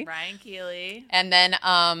 Ryan Keeley. And then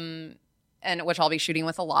and which I'll be shooting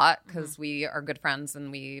with a lot because we are good friends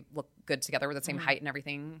and we look good together. We're the same height and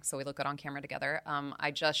everything, so we look good on camera together. I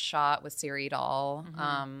just shot with Siri Dahl.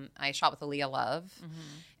 I shot with Aaliyah Love.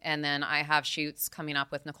 And then I have shoots coming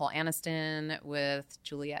up with Nicole Aniston, with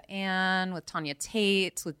Julia Ann, with Tanya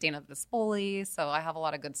Tate, with Dana Vespoli. So I have a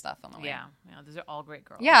lot of good stuff on the way. Yeah, those are all great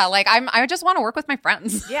girls. Yeah, like I just want to work with my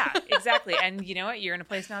friends. Yeah, exactly. And you know what? You're in a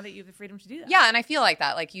place now that you have the freedom to do that. Yeah, and I feel like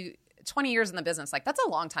that. Like 20 years in the business, like that's a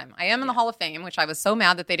long time. I am in the Hall of Fame, which I was so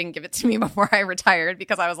mad that they didn't give it to me before I retired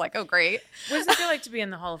because I was like, oh, great. What does it feel like to be in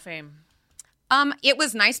the Hall of Fame? It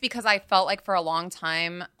was nice because I felt like for a long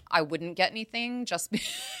time I wouldn't get anything just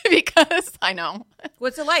because I know.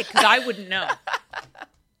 What's it like? Because I wouldn't know.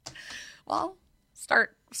 Well,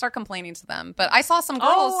 start complaining to them. But I saw some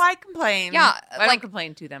girls. Oh, I complain. Yeah. I don't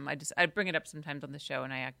complain to them. I bring it up sometimes on the show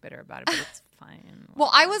and I act bitter about it, but it's fine.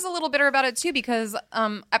 Well, I was a little bitter about it too because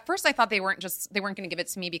at first I thought they weren't going to give it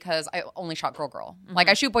to me because I only shot girl. Like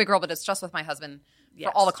I shoot boy girl, but it's just with my husband for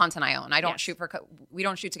all the content I own. I don't shoot we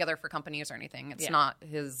don't shoot together for companies or anything. It's not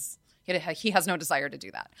his. He has no desire to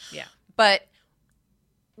do that. Yeah. But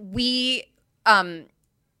we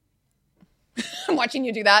I'm watching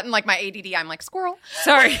you do that, and like my ADD, I'm like, squirrel.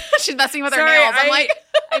 Sorry. She's messing with her nails. I'm like,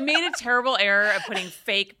 I made a terrible error of putting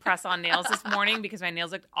fake press-on nails this morning because my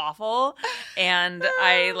nails looked awful, and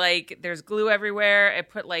there's glue everywhere. I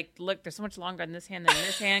put look, there's so much longer on this hand than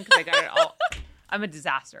this hand because I got it all. I'm a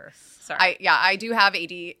disaster. Sorry. I do have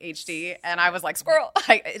ADHD, and I was like, squirrel.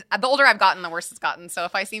 The older I've gotten, the worse it's gotten. So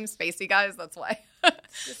if I seem spacey, guys, that's why.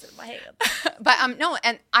 It's just in my hand. But no,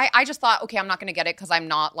 and I just thought, okay, I'm not going to get it because I'm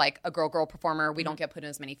not like a girl performer. We don't get put in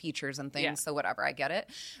as many features and things, so whatever, I get it.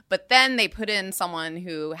 But then they put in someone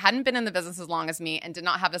who hadn't been in the business as long as me and did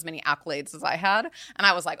not have as many accolades as I had. And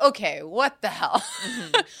I was like, okay, what the hell?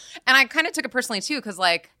 And I kind of took it personally too because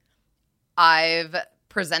like I've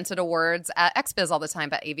presented awards at XBiz all the time,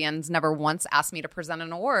 but AVN's never once asked me to present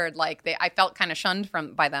an award. Like I felt kind of shunned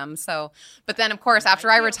by them. So, but then of course,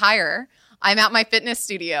 after I retire, I'm at my fitness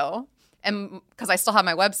studio, and because I still have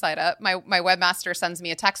my website up, my webmaster sends me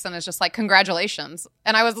a text and is just like, congratulations.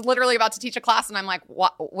 And I was literally about to teach a class, and I'm like,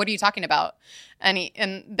 what are you talking about?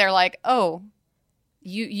 And they're like, oh,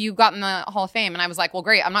 you got in the Hall of Fame. And I was like, well,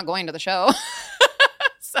 great. I'm not going to the show.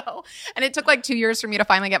 So, and it took like 2 years for me to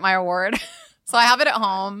finally get my award. So I have it at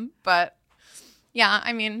home, but yeah,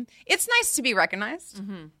 I mean, it's nice to be recognized.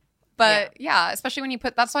 But yeah, especially when you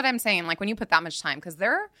that's what I'm saying, like when you put that much time, because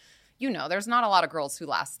there's not a lot of girls who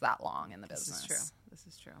last that long in the business. This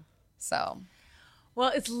is true. So,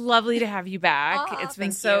 well, it's lovely to have you back. It's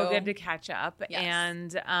been so good to catch up. Yes.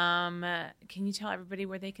 And can you tell everybody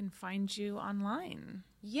where they can find you online?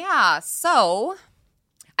 Yeah. So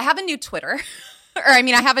I have a new Twitter. I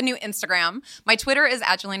have a new Instagram. My Twitter is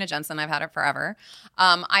 @JelenaJensen. I've had it forever.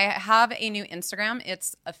 I have a new Instagram.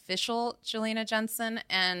 It's official Jelena Jensen.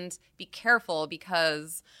 And be careful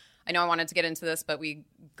because I know I wanted to get into this, but we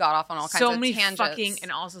got off on all kinds of tangents.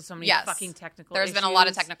 And also so many fucking technical There's issues. been a lot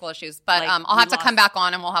of technical issues. But I'll have to come back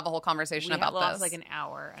on and we'll have a whole conversation about this. We lost like an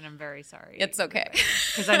hour, and I'm very sorry. It's okay.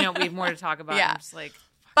 Because I know we have more to talk about. Yeah. I'm just like...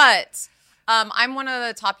 But... I'm one of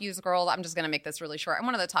the top used girls. I'm just going to make this really short. I'm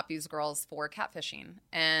one of the top used girls for catfishing,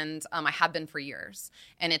 and I have been for years.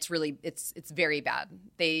 And it's really, it's very bad.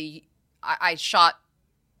 I shot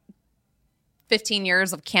 15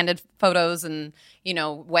 years of candid photos and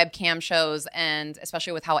webcam shows, and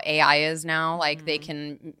especially with how AI is now, like they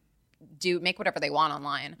can make whatever they want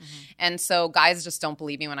online, and so guys just don't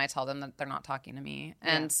believe me when I tell them that they're not talking to me,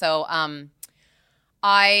 and so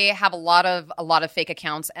I have a lot of fake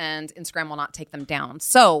accounts, and Instagram will not take them down.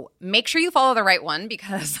 So make sure you follow the right one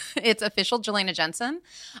because it's official Jelena Jensen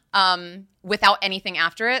without anything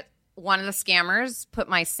after it. One of the scammers put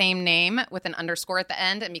my same name with an underscore at the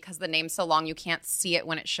end, and because the name's so long, you can't see it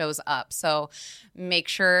when it shows up. So make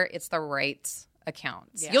sure it's the right account.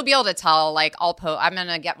 Yeah. You'll be able to tell, like, I'll post. I'm going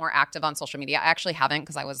to get more active on social media. I actually haven't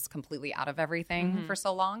because I was completely out of everything for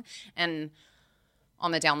so long. And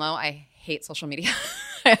on the down low, I hate social media.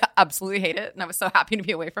 I absolutely hate it. And I was so happy to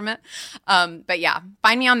be away from it. But yeah,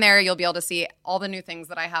 find me on there. You'll be able to see all the new things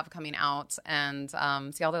that I have coming out and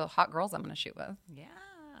see all the hot girls I'm going to shoot with. Yeah.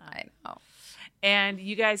 I know. And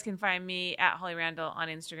you guys can find me at Holly Randall on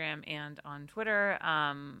Instagram and on Twitter,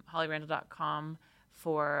 hollyrandall.com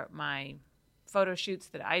for my photo shoots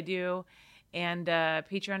that I do, and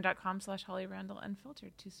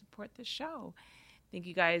patreon.com/hollyrandallunfiltered to support the show. Thank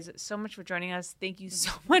you guys so much for joining us. Thank you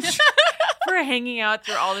so much for hanging out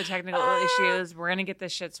through all the technical issues. We're going to get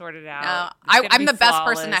this shit sorted out. I'm the best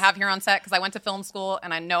person to have here on set because I went to film school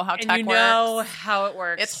and I know how tech works. And you know how it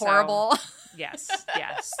works. It's horrible. Yes.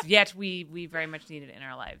 Yet we very much need it in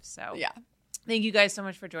our lives. So yeah. Thank you guys so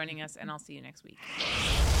much for joining us, and I'll see you next week.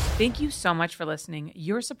 Thank you so much for listening.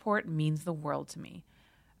 Your support means the world to me.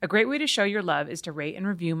 A great way to show your love is to rate and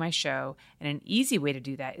review my show, and an easy way to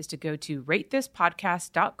do that is to go to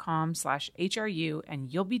ratethispodcast.com/HRU,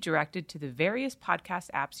 and you'll be directed to the various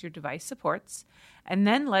podcast apps your device supports, and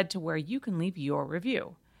then led to where you can leave your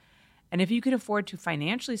review. And if you can afford to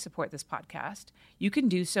financially support this podcast, you can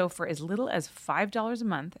do so for as little as $5 a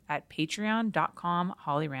month at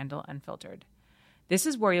patreon.com/hollyrandallunfiltered. This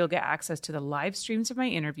is where you'll get access to the live streams of my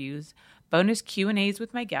interviews, bonus Q&As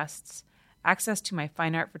with my guests, access to my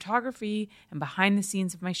fine art photography and behind the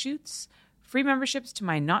scenes of my shoots, free memberships to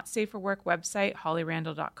my Not Safe for Work website,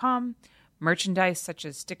 hollyrandall.com, merchandise such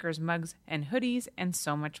as stickers, mugs, and hoodies, and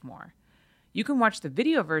so much more. You can watch the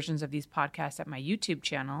video versions of these podcasts at my YouTube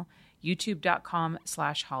channel,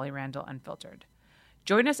 youtube.com/hollyrandallunfiltered.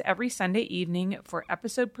 Join us every Sunday evening for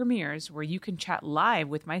episode premieres where you can chat live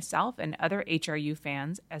with myself and other HRU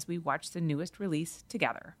fans as we watch the newest release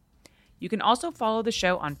together. You can also follow the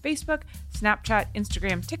show on Facebook, Snapchat,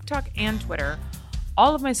 Instagram, TikTok, and Twitter.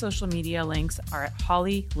 All of my social media links are at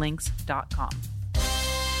hollylinks.com.